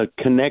a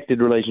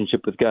connected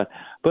relationship with God,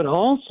 but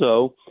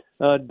also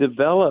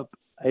develop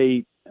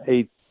a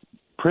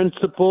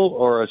principle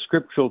or a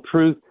scriptural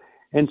truth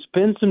and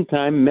spend some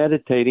time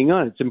meditating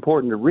on it. It's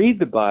important to read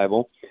the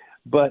Bible,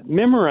 but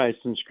memorize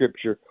some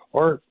scripture.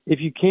 Or if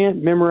you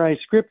can't memorize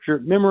scripture,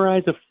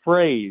 memorize a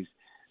phrase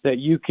that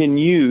you can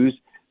use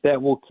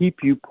that will keep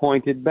you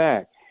pointed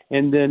back.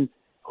 And then,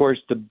 of course,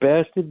 the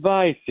best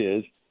advice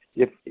is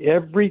if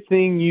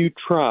everything you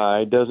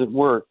try doesn't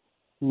work,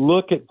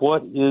 look at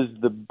what is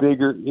the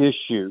bigger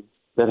issue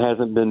that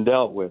hasn't been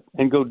dealt with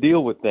and go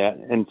deal with that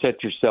and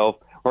set yourself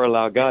or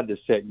allow God to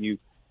set you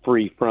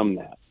free from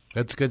that.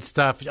 That's good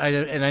stuff.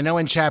 And I know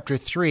in Chapter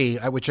 3,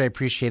 which I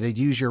appreciated,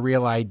 Use Your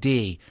Real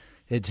ID.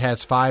 It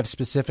has 5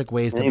 specific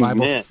ways the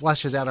Bible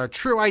fleshes out our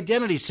true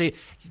identity. So,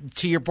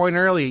 to your point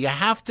earlier, you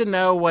have to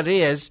know what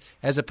is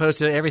as opposed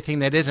to everything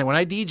that isn't. When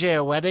I DJ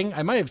a wedding,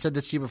 I might have said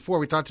this to you before,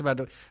 we talked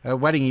about a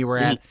wedding you were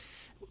at.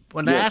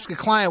 When I ask a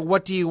client,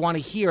 what do you want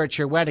to hear at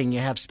your wedding? You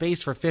have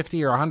space for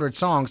 50 or 100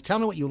 songs. Tell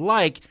me what you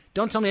like.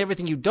 Don't tell me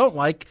everything you don't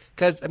like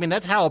because, I mean,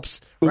 that helps,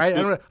 right?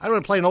 I don't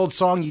want to play an old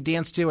song you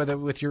dance to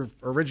with your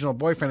original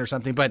boyfriend or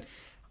something, but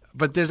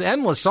there's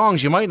endless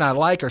songs you might not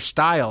like or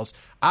styles.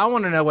 I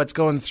want to know what's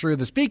going through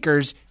the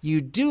speakers you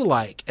do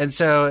like. And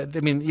so, I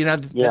mean, you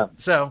know,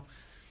 so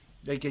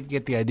they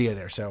get the idea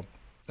there. So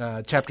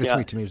Chapter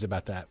 3 to me was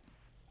about that.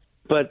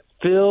 But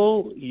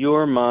fill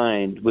your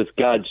mind with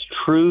God's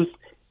truth,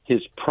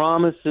 His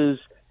promises,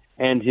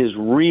 and His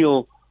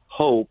real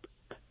hope.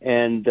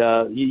 And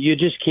you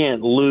just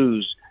can't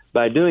lose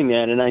by doing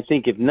that. And I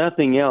think if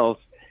nothing else,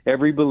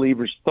 every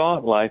believer's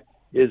thought life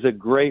is a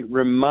great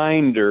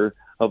reminder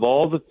of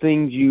all the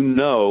things you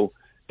know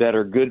that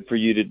are good for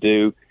you to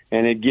do,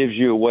 and it gives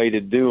you a way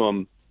to do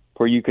them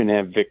where you can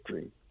have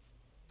victory.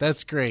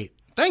 That's great.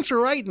 Thanks for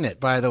writing it,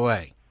 by the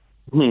way.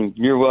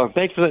 You're welcome.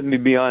 Thanks for letting me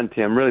be on,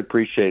 Tim. Really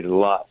appreciate it a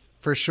lot.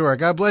 For sure.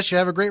 God bless you.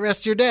 Have a great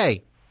rest of your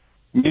day.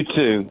 You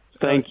too.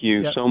 Thank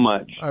you so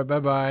much. All right,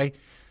 bye-bye.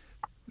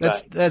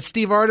 That's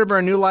Steve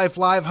Arterburn, New Life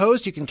Live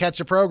host. You can catch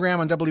the program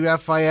on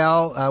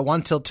WFIL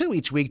 1 till 2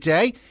 each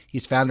weekday.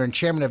 He's founder and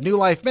chairman of New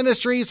Life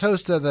Ministries,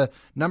 host of the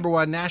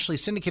 #1 nationally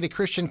syndicated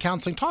Christian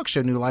counseling talk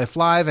show, New Life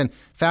Live, and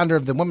founder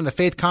of the Women of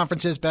Faith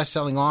Conferences,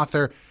 best-selling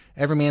author,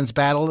 Every Man's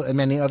Battle, and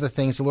many other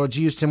things the Lord's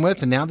used him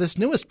with. And now this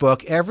newest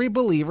book, Every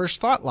Believer's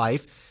Thought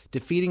Life,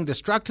 Defeating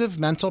Destructive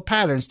Mental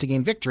Patterns to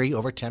Gain Victory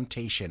Over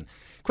Temptation.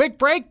 Quick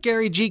break.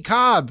 Gary G.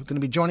 Cobb going to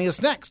be joining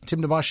us next.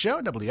 Tim DeMoss Show,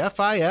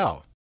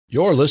 WFIL.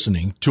 You're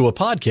listening to a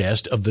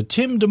podcast of The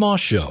Tim DeMoss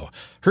Show,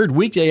 heard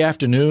weekday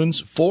afternoons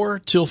 4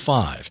 till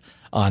 5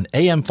 on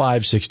AM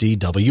 560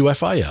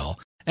 WFIL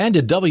and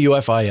at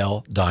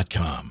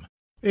WFIL.com.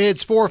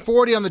 It's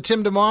 4:40 on The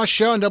Tim DeMoss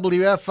Show on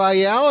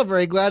WFIL. I'm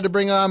very glad to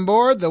bring on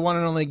board the one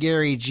and only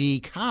Gary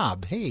G.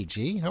 Cobb. Hey,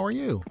 G, how are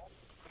you?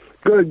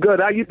 Good.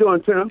 How you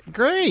doing, Tim?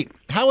 Great.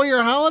 How are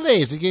your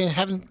holidays?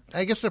 Again,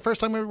 I guess the first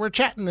time we were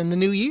chatting in the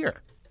new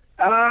year.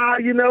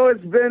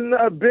 It's been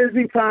a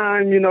busy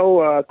time.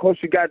 Of course,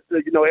 you got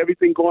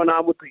everything going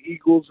on with the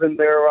Eagles and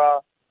their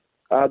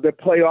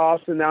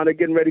playoffs, and now they're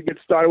getting ready to get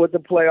started with the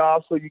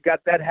playoffs. So you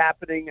got that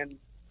happening, and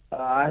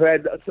I've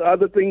had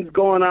other things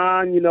going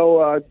on.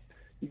 You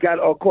got,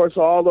 of course,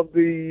 all of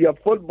the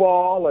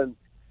football, and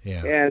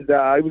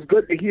it was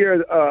good to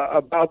hear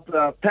about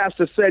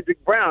Pastor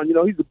Cedric Brown.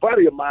 He's a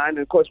buddy of mine, and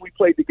of course, we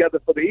played together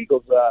for the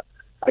Eagles.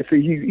 I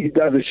see he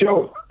does a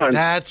show on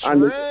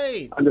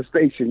the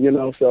station,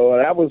 so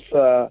that was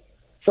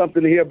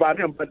something to hear about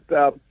him. But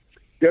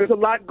there's a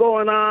lot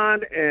going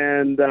on,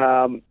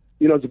 and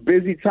it's a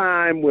busy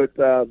time with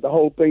the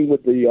whole thing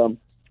with the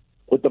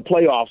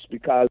playoffs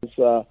because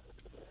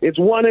it's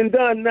one and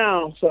done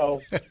now.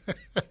 So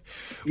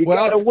you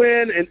got to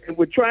win, and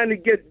we're trying to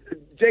get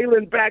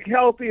Jalen back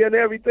healthy and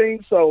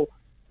everything. So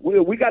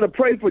we got to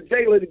pray for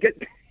Jalen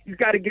he's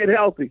got to get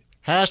healthy.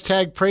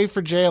 Hashtag pray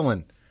for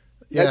Jalen.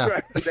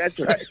 Yeah. That's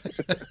right.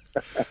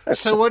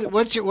 So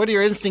what do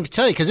your instincts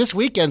tell you? Because this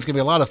weekend's going to be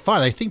a lot of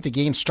fun. I think the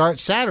game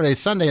starts Saturday,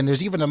 Sunday, and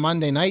there's even a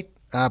Monday night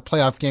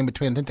playoff game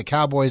between, I think, the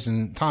Cowboys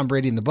and Tom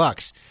Brady and the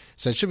Bucs.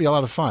 So it should be a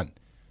lot of fun.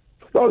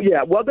 Oh,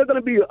 yeah. Well, there are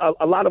going to be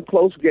a lot of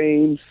close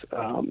games.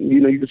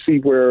 You can see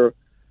where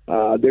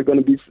there are going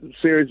to be some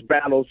serious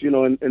battles,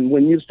 and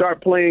when you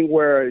start playing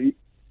where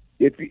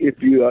if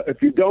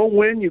you don't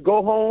win, you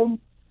go home,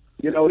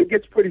 it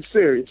gets pretty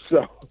serious.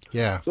 So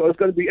it's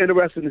going to be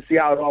interesting to see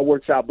how it all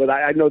works out. But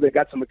I know they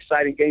got some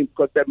exciting games.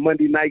 Because that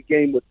Monday night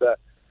game with the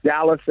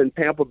Dallas and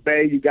Tampa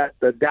Bay, you got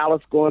the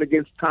Dallas going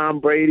against Tom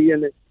Brady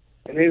and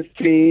his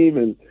team,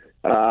 and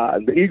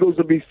the Eagles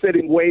will be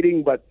sitting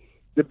waiting. But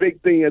the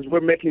big thing is we're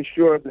making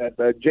sure that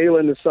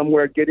Jalen is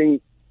somewhere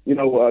getting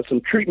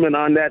some treatment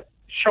on that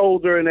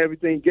shoulder and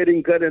everything,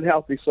 getting good and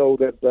healthy, so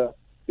that the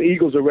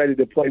Eagles are ready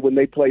to play when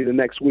they play the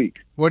next week.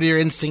 What do your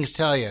instincts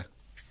tell you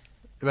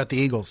about the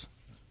Eagles?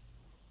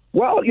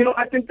 Well,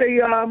 I think they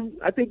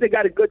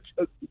got a good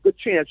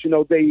chance.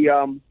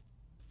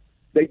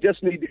 They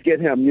just need to get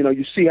him.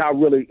 You see how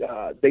really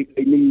they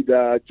need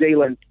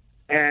Jalen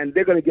and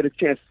they're going to get a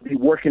chance to be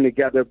working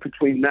together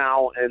between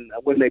now and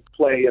when they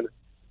play. And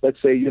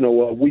let's say,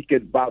 a week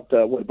at about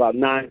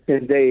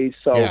 9-10 days.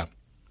 So Yeah.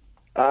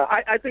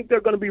 I think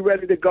they're going to be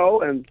ready to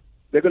go, and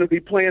they're going to be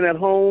playing at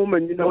home.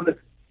 And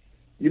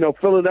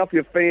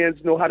Philadelphia fans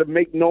know how to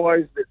make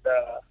noise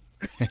that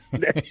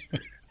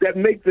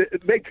make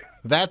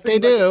That they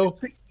do.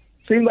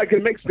 Seems like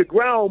it makes the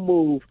ground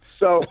move.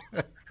 So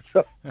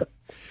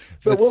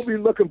we'll be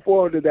looking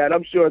forward to that.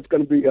 I'm sure it's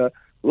going to be a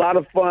lot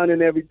of fun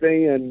and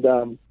everything. And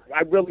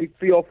I really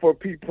feel for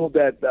people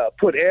that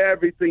put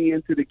everything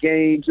into the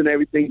games and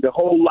everything. The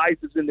whole life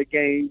is in the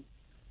game.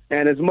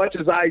 And as much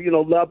as I,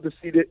 love to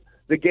see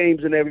the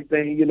games and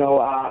everything,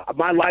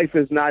 my life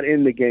is not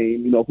in the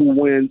game, who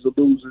wins or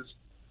loses,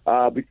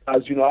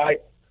 because,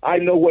 I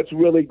know what's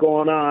really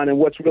going on and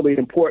what's really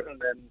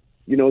important. And,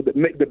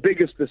 the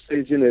biggest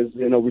decision is,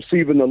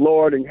 receiving the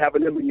Lord and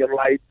having him in your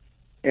life,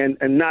 and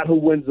not who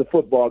wins the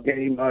football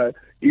game,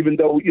 even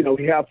though,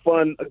 we have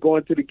fun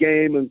going to the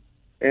game and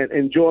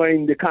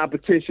enjoying the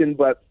competition,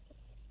 but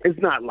it's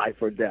not life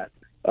or death.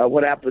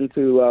 What happened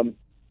to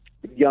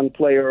young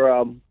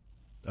player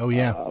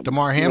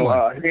Damar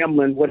Hamlin.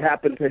 Hamlin, what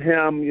happened to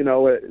him,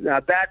 now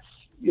that's,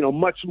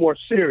 much more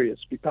serious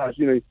because,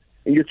 and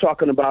you're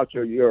talking about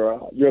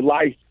your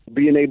life,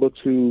 being able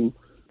to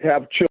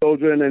have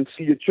children and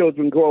see your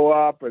children grow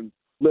up and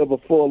live a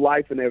full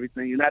life and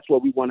everything, and that's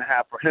what we want to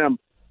have for him.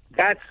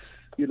 That's,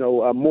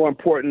 more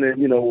important than,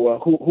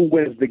 who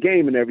wins the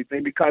game and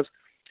everything, because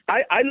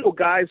I know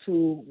guys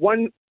who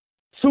won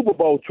Super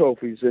Bowl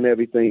trophies and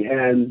everything,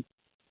 and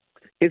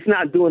it's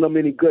not doing them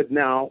any good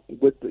now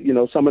with,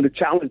 some of the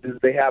challenges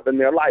they have in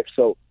their life.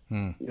 So,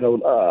 there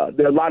are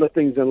a lot of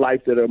things in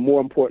life that are more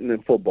important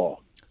than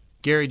football.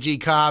 Gary G.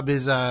 Cobb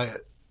is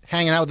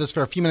hanging out with us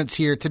for a few minutes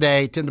here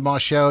today. Tim DeMoss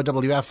Show,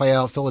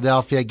 WFIL,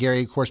 Philadelphia.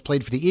 Gary, of course,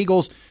 played for the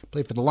Eagles,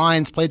 played for the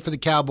Lions, played for the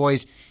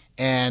Cowboys.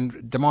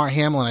 And Damar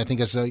Hamlin, I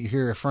think, is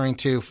you're referring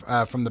to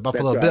from the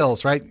Buffalo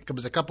Bills, right? It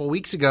was a couple of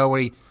weeks ago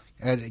where he,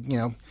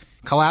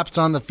 collapsed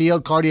on the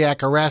field,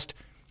 cardiac arrest.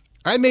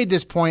 I made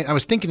this point. I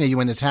was thinking of you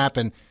when this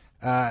happened.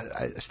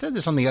 I said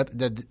this on the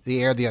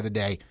air the other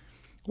day.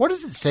 What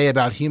does it say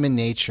about human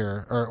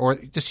nature, or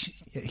just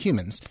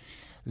humans,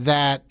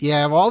 that you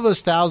have all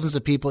those thousands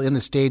of people in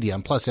the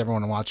stadium, plus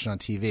everyone watching on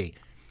TV?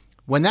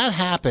 When that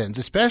happens,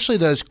 especially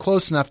those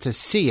close enough to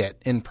see it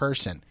in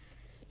person,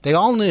 they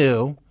all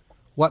knew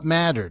what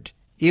mattered,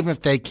 even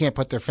if they can't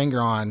put their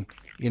finger on,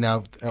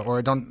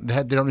 or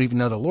they don't even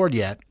know the Lord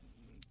yet,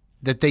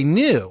 that they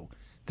knew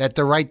that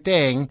the right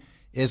thing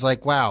is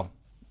like, wow,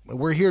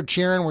 we're here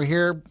cheering, we're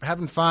here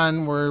having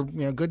fun, we're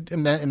good,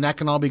 and that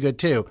can all be good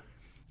too.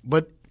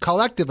 But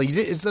collectively,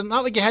 it's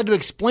not like you had to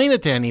explain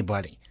it to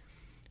anybody.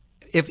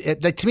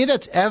 To me,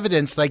 that's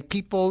evidence. Like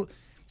people,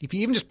 if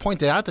you even just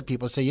point it out to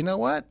people, say, you know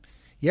what?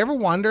 You ever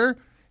wonder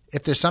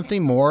if there's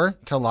something more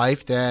to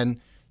life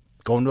than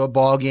going to a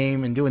ball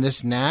game and doing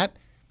this and that?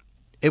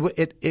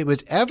 It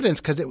was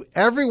evidence because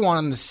everyone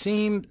on the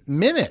same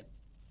minute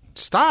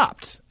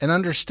stopped and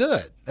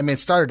understood. I mean,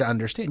 started to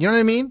understand. You know what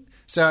I mean?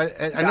 So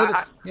I know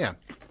that. Yeah,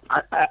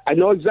 I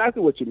know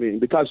exactly what you mean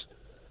because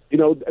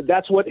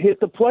that's what hit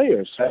the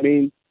players. I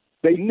mean,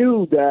 they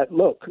knew that.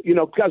 Look,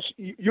 because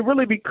you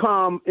really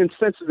become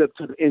insensitive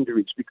to the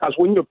injuries because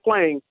when you're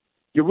playing,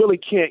 you really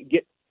can't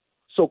get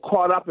so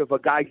caught up if a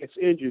guy gets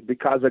injured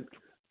because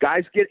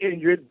guys get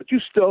injured, but you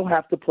still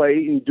have to play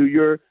and do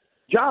your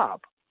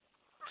job.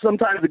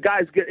 Sometimes the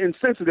guys get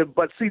insensitive,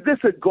 but see, this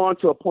had gone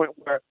to a point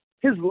where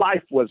his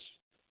life was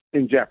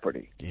in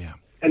jeopardy. Yeah.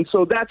 And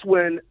so that's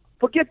when,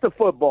 forget the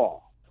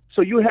football.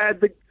 So you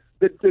had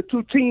the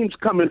two teams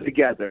coming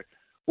together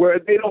where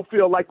they don't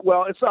feel like,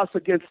 well, it's us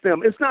against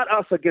them. It's not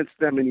us against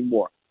them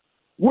anymore.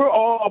 We're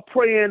all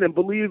praying and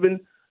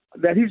believing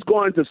that he's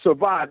going to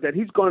survive, that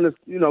he's going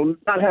to,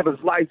 not have his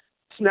life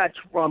snatched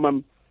from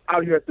him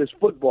out here at this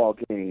football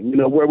game,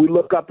 where we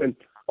look up and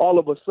all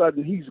of a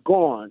sudden he's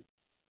gone,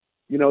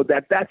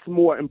 that's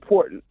more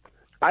important.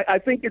 I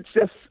think it's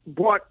just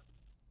brought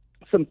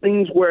some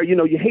things where,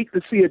 you hate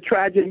to see a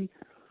tragedy,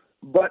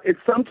 but it's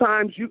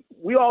sometimes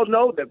we all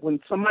know that when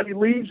somebody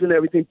leaves and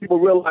everything, people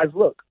realize,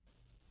 look,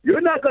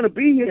 you're not going to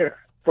be here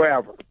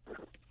forever.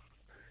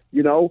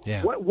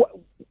 Yeah.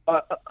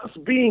 Us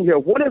being here,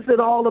 what is it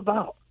all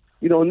about?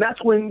 And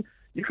that's when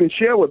you can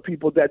share with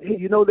people that,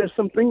 hey, there's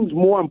some things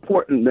more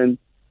important than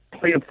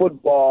playing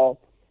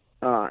football,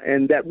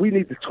 and that we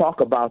need to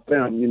talk about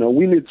them.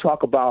 We need to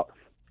talk about,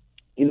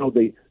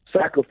 the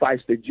sacrifice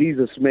that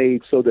Jesus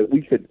made so that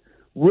we could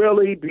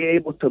really be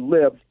able to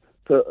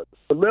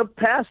live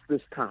past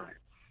this time,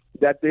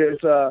 that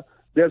there's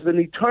an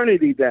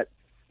eternity that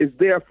is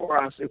there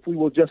for us if we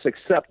will just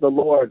accept the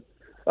Lord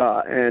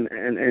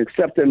and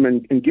accept him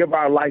and give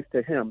our life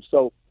to him.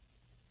 So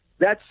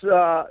that's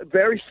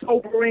very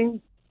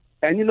sobering.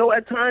 And,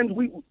 at times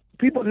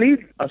people need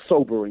a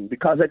sobering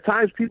because at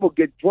times people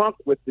get drunk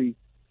with the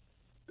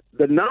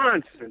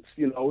nonsense.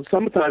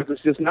 Sometimes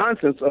it's just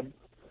nonsense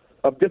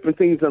of different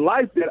things in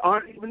life that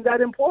aren't even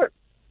that important.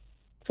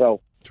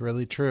 So It's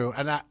really true.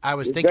 And I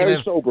was It's thinking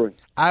very sobering.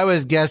 I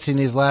was guessing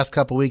these last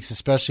couple of weeks,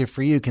 especially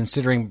for you,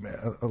 considering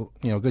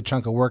a good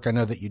chunk of work I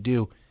know that you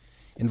do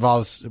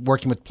involves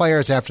working with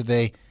players after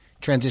they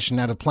transition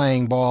out of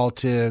playing ball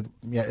to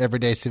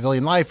everyday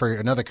civilian life or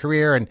another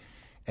career.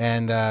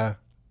 And I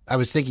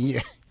was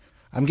thinking,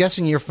 I'm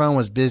guessing your phone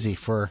was busy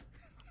for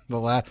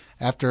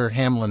after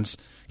Hamlin's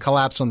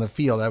collapse on the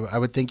field. I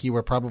would think you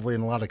were probably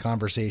in a lot of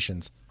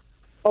conversations.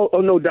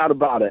 Oh, no doubt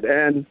about it.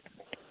 And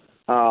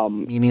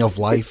meaning of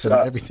life and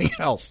everything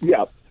else.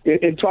 Yeah,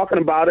 in talking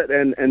about it,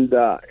 and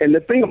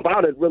the thing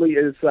about it really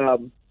is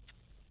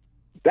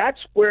that's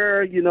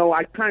where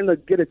I kind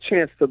of get a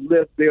chance to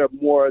live there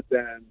more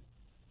than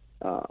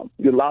a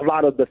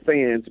lot of the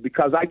fans,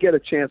 because I get a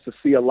chance to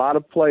see a lot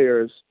of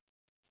players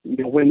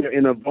when they're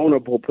in a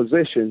vulnerable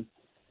position.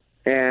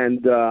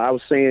 And I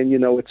was saying,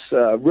 it's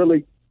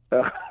really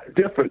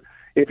different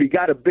if you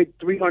got a big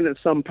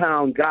 300-some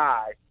pound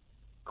guy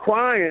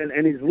crying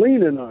and he's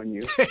leaning on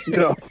you,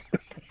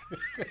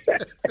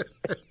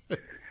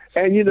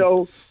 and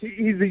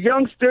he's a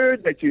youngster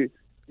that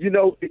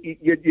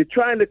you're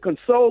trying to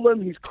console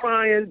him. He's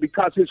crying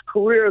because his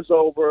career's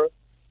over.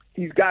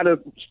 He's got to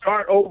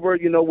start over,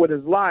 with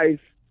his life,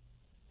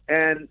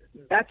 and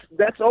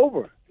that's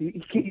over.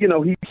 He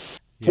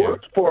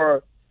worked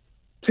for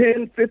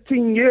 10,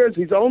 15 years.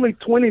 He's only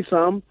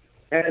 20-some,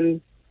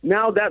 and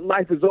now that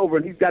life is over,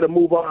 and he's got to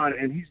move on,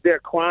 and he's there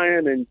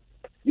crying, and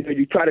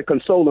you try to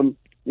console him,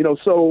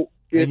 so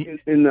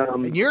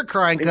and you're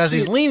crying because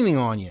he's leaning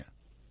on you.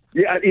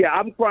 Yeah,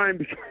 I'm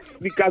crying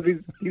because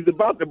he's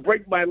about to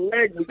break my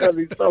leg because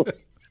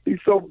he's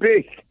so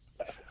big.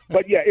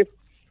 But yeah, if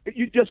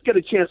you just get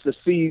a chance to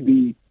see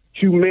the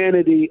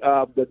humanity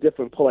of the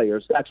different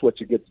players, that's what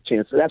you get the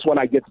chance. That's what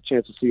I get the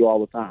chance to see all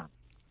the time.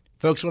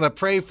 Folks, want to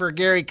pray for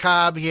Gary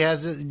Cobb. He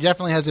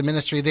definitely has a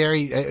ministry there.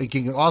 You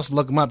can also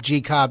look him up,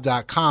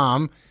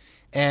 gcobb.com.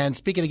 And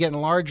speaking of getting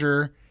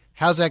larger,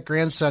 how's that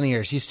grandson of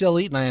yours? He's still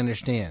eating, I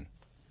understand.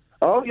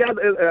 Oh yeah,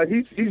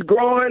 he's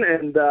growing,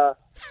 and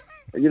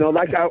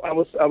like I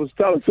was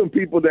telling some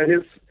people that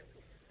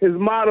his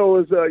motto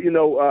is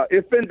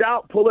if in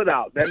doubt, pull it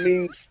out. That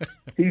means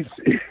he's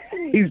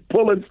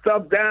pulling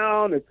stuff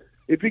down.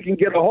 If he can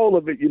get a hold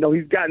of it,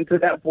 he's gotten to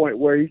that point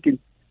where he can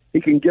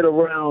get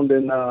around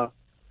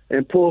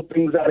and pull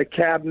things out of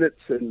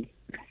cabinets and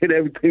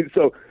everything.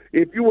 So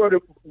if you were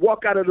to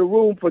walk out of the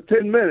room for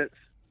 10 minutes,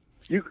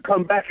 you could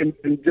come back and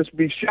just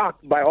be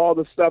shocked by all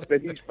the stuff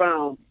that he's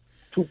found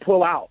to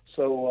pull out.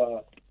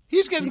 So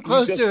he's getting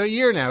close to a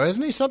year now,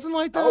 isn't he? Something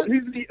like that?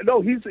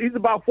 Oh, he's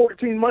about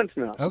 14 months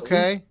now.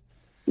 Okay.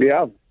 So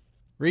yeah.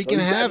 Wreaking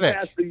havoc.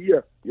 Past the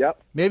year.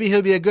 Yep. Maybe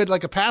he'll be a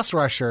pass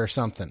rusher or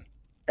something.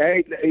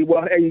 Hey,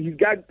 he's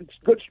got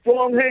good,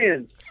 strong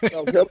hands.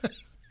 So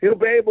he'll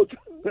be able to.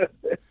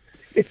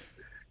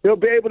 He'll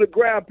be able to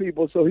grab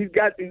people. So he's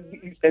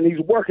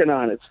working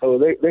on it. So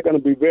they're going to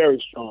be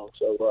very strong.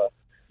 So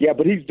yeah,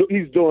 but he's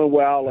doing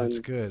well. That's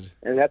good,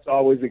 and that's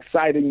always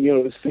exciting.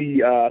 To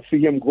see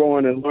him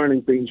growing and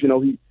learning things.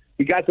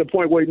 He got to the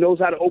point where he knows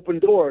how to open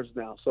doors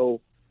now.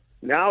 So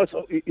now it's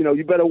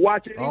you better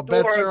watch it. All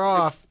bets are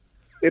off.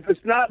 If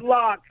it's not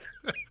locked,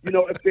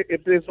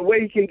 if there's a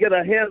way he can get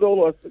a handle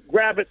or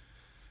grab it,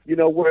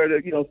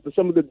 where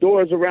some of the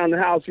doors around the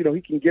house, he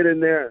can get in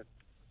there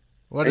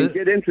and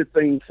get into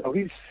things. So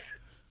he's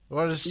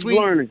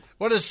learning.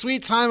 What a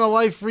sweet time of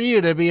life for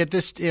you to be at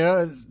this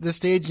this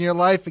stage in your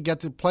life and get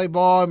to play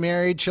ball,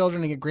 married,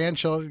 children, and get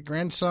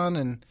grandson,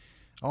 and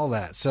all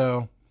that.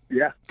 So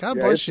yeah, God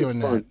bless you in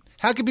that.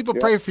 How can people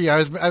pray for you? I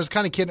was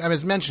kind of kidding. I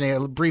was mentioning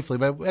it briefly,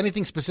 but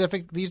anything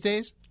specific these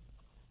days?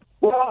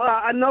 Well,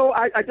 I know.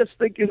 I just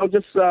think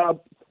just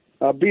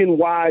being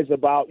wise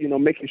about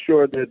making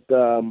sure that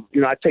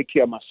I take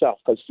care of myself,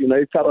 because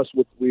they tell us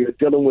we're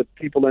dealing with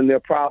people and their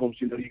problems.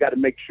 You got to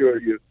make sure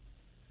you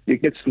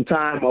get some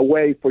time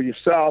away for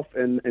yourself,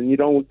 and you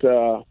don't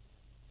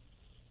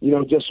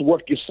just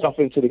work yourself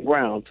into the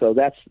ground. So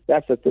that's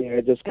the thing.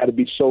 I just got to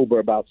be sober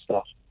about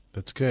stuff.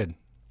 That's good.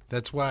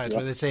 That's wise. Yep.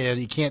 What they say,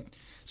 you can't.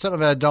 Something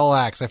about a dull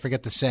axe. I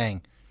forget the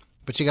saying,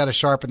 but you got to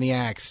sharpen the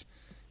axe.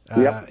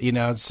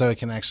 So it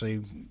can actually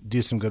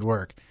do some good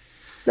work.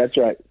 That's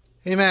right.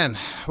 Amen.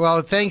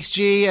 Well, thanks,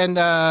 G. And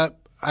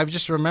I've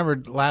just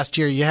remembered last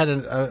year you had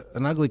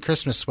an ugly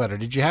Christmas sweater.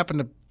 Did you happen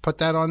to put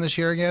that on this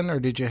year again, or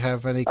did you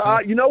have any?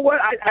 You know what?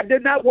 I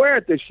did not wear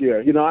it this year.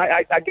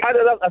 I got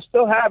it up. I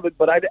still have it,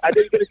 but I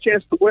didn't get a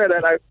chance to wear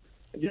that. I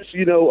just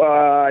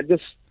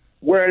just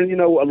wearing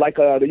like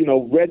a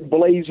red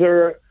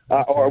blazer.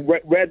 Or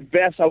red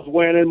vest I was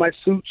wearing in my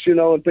suits,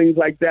 and things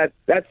like that.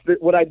 That's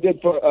what I did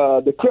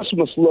for the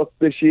Christmas look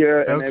this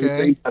year and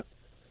everything.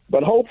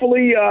 But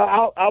hopefully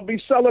I'll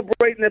be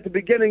celebrating at the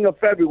beginning of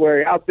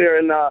February out there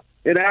in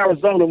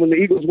Arizona when the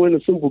Eagles win the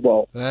Super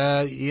Bowl.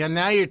 Now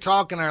you're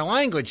talking our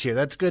language here.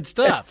 That's good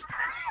stuff.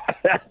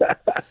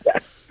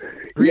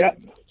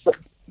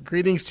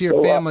 Greetings to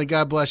your family.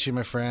 God bless you,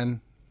 my friend.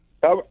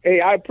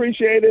 Hey, I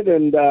appreciate it,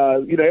 and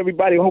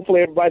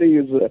hopefully everybody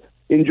is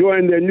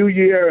enjoying their new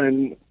year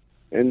and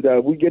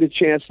we get a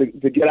chance to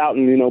get out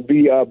and,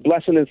 be a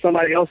blessing in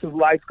somebody else's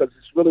life, because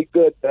it's really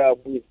good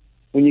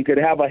when you could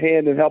have a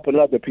hand in helping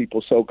other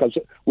people. So, because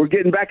we're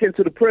getting back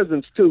into the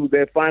prisons, too.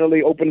 They're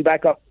finally opening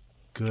back up,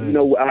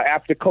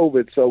 after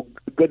COVID. So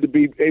good to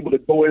be able to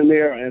go in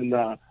there and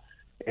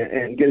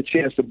get a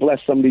chance to bless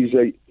some of these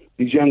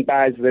young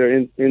guys that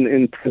are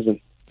in prison.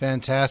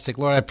 Fantastic.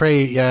 Lord, I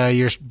pray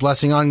your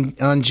blessing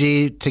on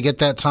G to get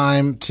that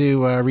time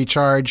to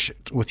recharge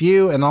with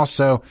you, and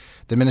also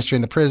the ministry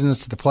in the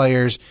prisons, to the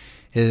players,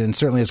 and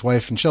certainly his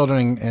wife and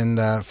children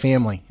and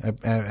family. I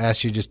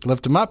ask you just to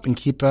lift him up and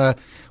keep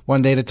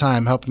one day at a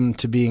time. Help him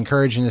to be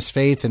encouraged in his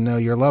faith and know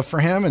your love for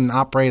him and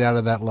operate out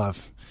of that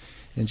love.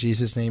 In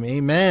Jesus' name,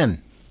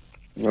 amen.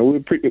 Well,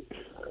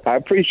 I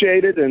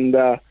appreciate it, and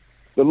the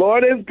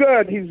Lord is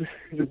good. He's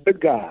a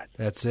good God.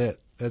 That's it.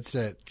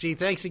 Gee,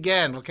 thanks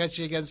again. We'll catch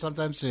you again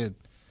sometime soon.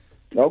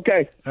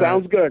 Okay.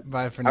 Sounds good.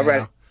 Bye for now. All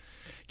right.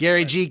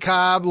 Gary G.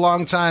 Cobb,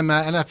 longtime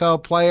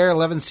NFL player,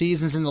 11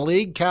 seasons in the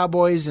league,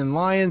 Cowboys and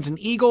Lions and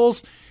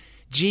Eagles.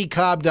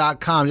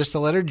 gcobb.com, just the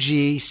letter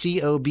G,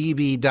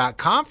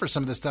 COBB.com for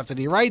some of the stuff that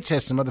he writes.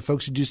 Has some other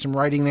folks who do some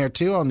writing there,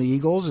 too, on the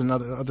Eagles and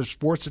other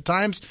sports at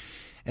times,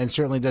 and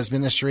certainly does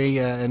ministry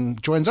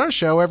and joins our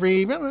show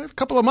every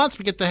couple of months.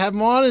 We get to have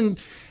him on and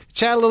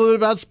chat a little bit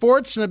about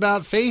sports and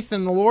about faith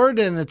and the Lord,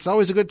 and it's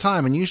always a good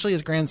time. And usually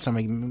his grandson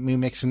we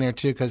mix in there,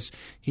 too, because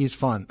he's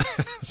fun.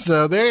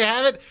 So there you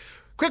have it.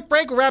 Quick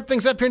break. We'll wrap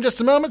things up here in just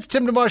a moment. It's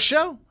Tim DeMoss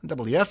Show,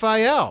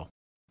 WFIL.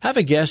 Have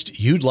a guest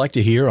you'd like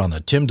to hear on the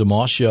Tim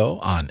DeMoss Show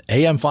on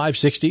AM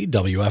 560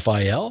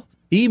 WFIL?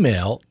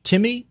 Email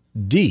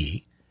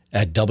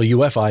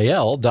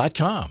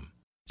timmyd@wfil.com.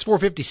 It's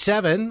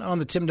 4:57 on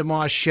the Tim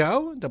DeMoss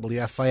Show,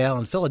 WFIL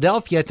in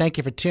Philadelphia. Thank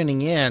you for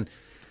tuning in.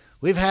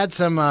 We've had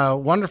some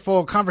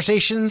wonderful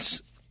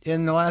conversations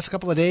in the last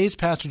couple of days.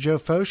 Pastor Joe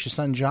Focht, his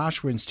son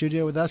Josh, were in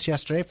studio with us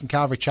yesterday from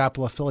Calvary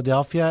Chapel of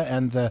Philadelphia,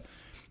 and the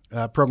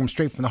program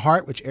Straight from the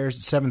Heart, which airs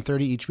at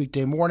 7:30 each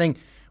weekday morning.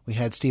 We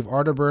had Steve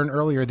Arterburn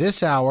earlier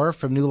this hour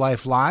from New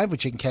Life Live,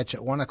 which you can catch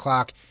at 1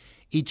 o'clock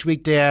each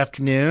weekday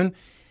afternoon.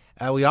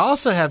 We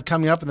also have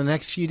coming up in the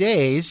next few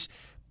days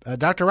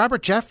Dr.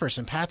 Robert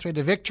Jefferson, Pathway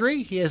to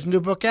Victory. He has a new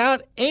book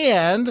out,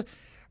 and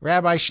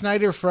Rabbi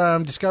Schneider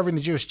from Discovering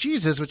the Jewish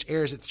Jesus, which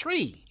airs at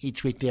 3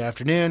 each weekday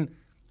afternoon.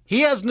 He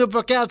has a new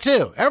book out,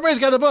 too. Everybody's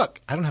got a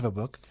book. I don't have a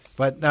book,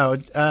 but no,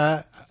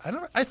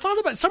 I thought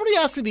about, somebody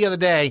asked me the other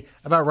day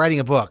about writing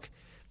a book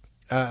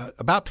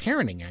about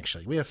parenting,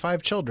 actually. We have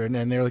 5 children,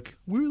 and they're like,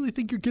 we really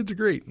think your kids are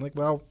great. I'm like,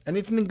 well,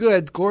 anything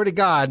good, glory to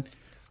God.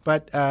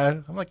 But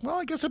I'm like, well,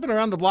 I guess I've been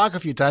around the block a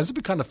few times. It'd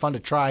be kind of fun to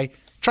try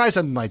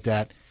something like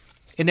that.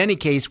 In any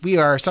case, we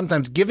are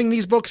sometimes giving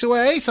these books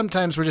away.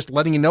 Sometimes we're just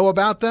letting you know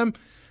about them.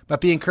 But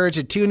be encouraged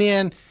to tune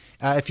in.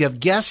 If you have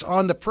guests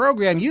on the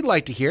program you'd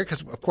like to hear,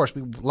 because, of course,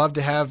 we love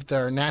to have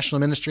their national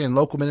ministry and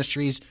local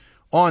ministries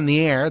on the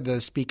air,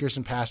 the speakers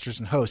and pastors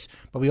and hosts.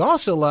 But we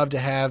also love to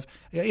have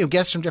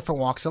guests from different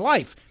walks of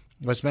life.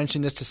 I was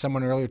mentioning this to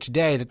someone earlier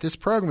today, that this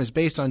program is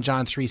based on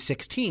John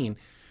 3:16,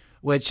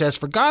 which says,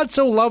 "For God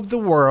so loved the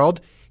world,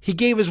 he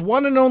gave his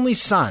one and only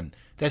Son,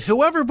 that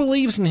whoever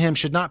believes in him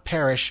should not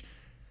perish,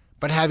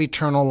 but have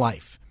eternal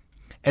life."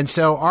 And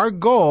so our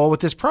goal with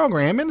this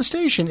program and the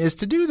station is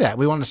to do that.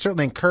 We want to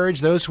certainly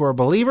encourage those who are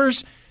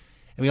believers,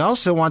 and we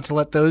also want to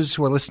let those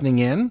who are listening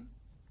in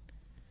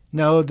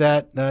know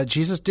that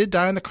Jesus did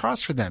die on the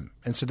cross for them.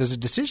 And so there's a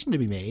decision to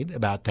be made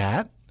about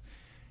that.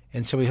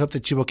 And so we hope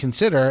that you will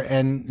consider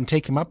and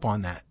take him up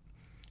on that.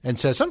 And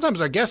so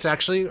sometimes our guests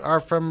actually are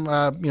from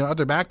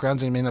other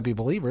backgrounds and may not be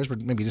believers. We're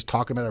maybe just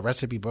talking about a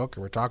recipe book,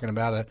 or we're talking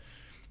about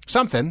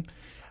something.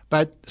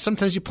 But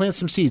sometimes you plant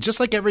some seeds, just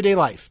like everyday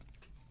life.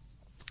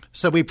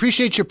 So we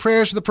appreciate your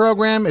prayers for the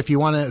program. If you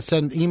want to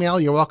send an email,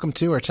 you're welcome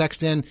to, or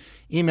text in.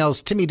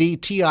 Email's timmyd,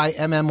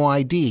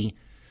 TIMMYD,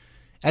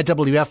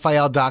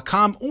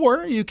 @WFIL.com,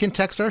 or you can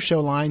text our show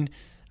line,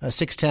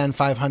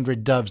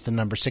 610-500, Doves, the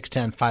number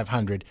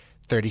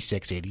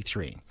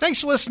 610-500-3683. Thanks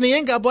for listening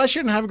in. God bless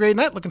you, and have a great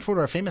night. Looking forward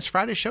to our Famous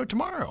Friday show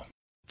tomorrow.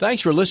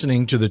 Thanks for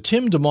listening to the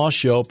Tim DeMoss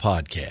Show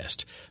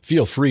podcast.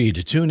 Feel free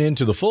to tune in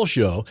to the full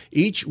show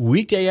each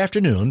weekday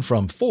afternoon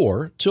from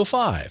 4 till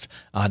 5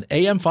 on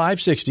AM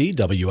 560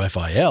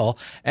 WFIL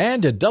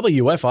and at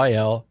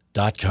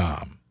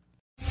WFIL.com.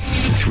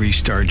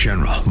 3-star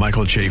General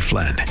Michael J.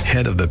 Flynn,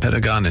 head of the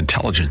Pentagon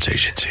Intelligence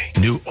Agency,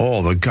 knew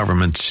all the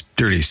government's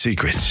dirty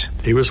secrets.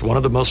 He was one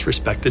of the most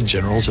respected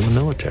generals in the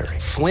military.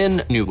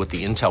 Flynn knew what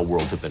the intel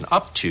world had been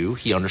up to.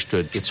 He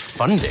understood its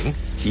funding.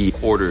 He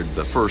ordered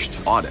the first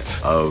audit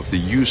of the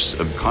use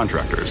of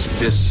contractors.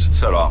 This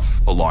set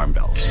off alarm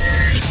bells.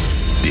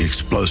 The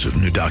explosive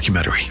new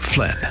documentary,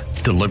 Flynn,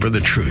 Deliver the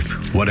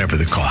Truth, Whatever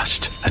the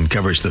Cost,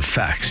 uncovers the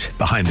facts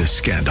behind this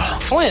scandal.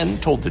 Flynn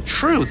told the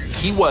truth.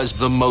 He was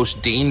the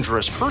most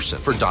dangerous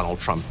person for Donald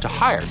Trump to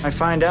hire. I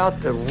find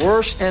out the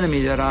worst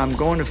enemy that I'm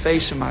going to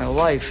face in my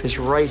life is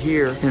right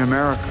here in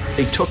America.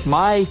 They took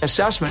my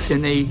assessment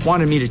and they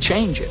wanted me to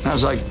change it. And I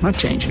was like, I'm not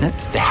changing it.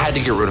 They had to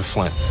get rid of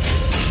Flynn.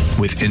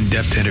 With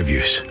in-depth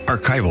interviews,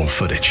 archival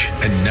footage,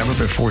 and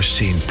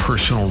never-before-seen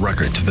personal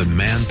records of the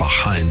man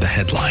behind the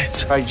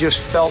headlines. I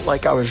just felt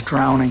like I was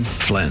drowning.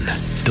 Flynn,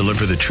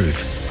 deliver the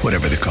truth,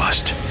 whatever the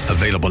cost.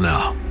 Available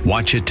now.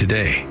 Watch it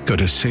today. Go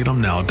to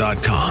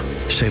salemnow.com.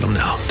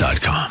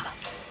 salemnow.com.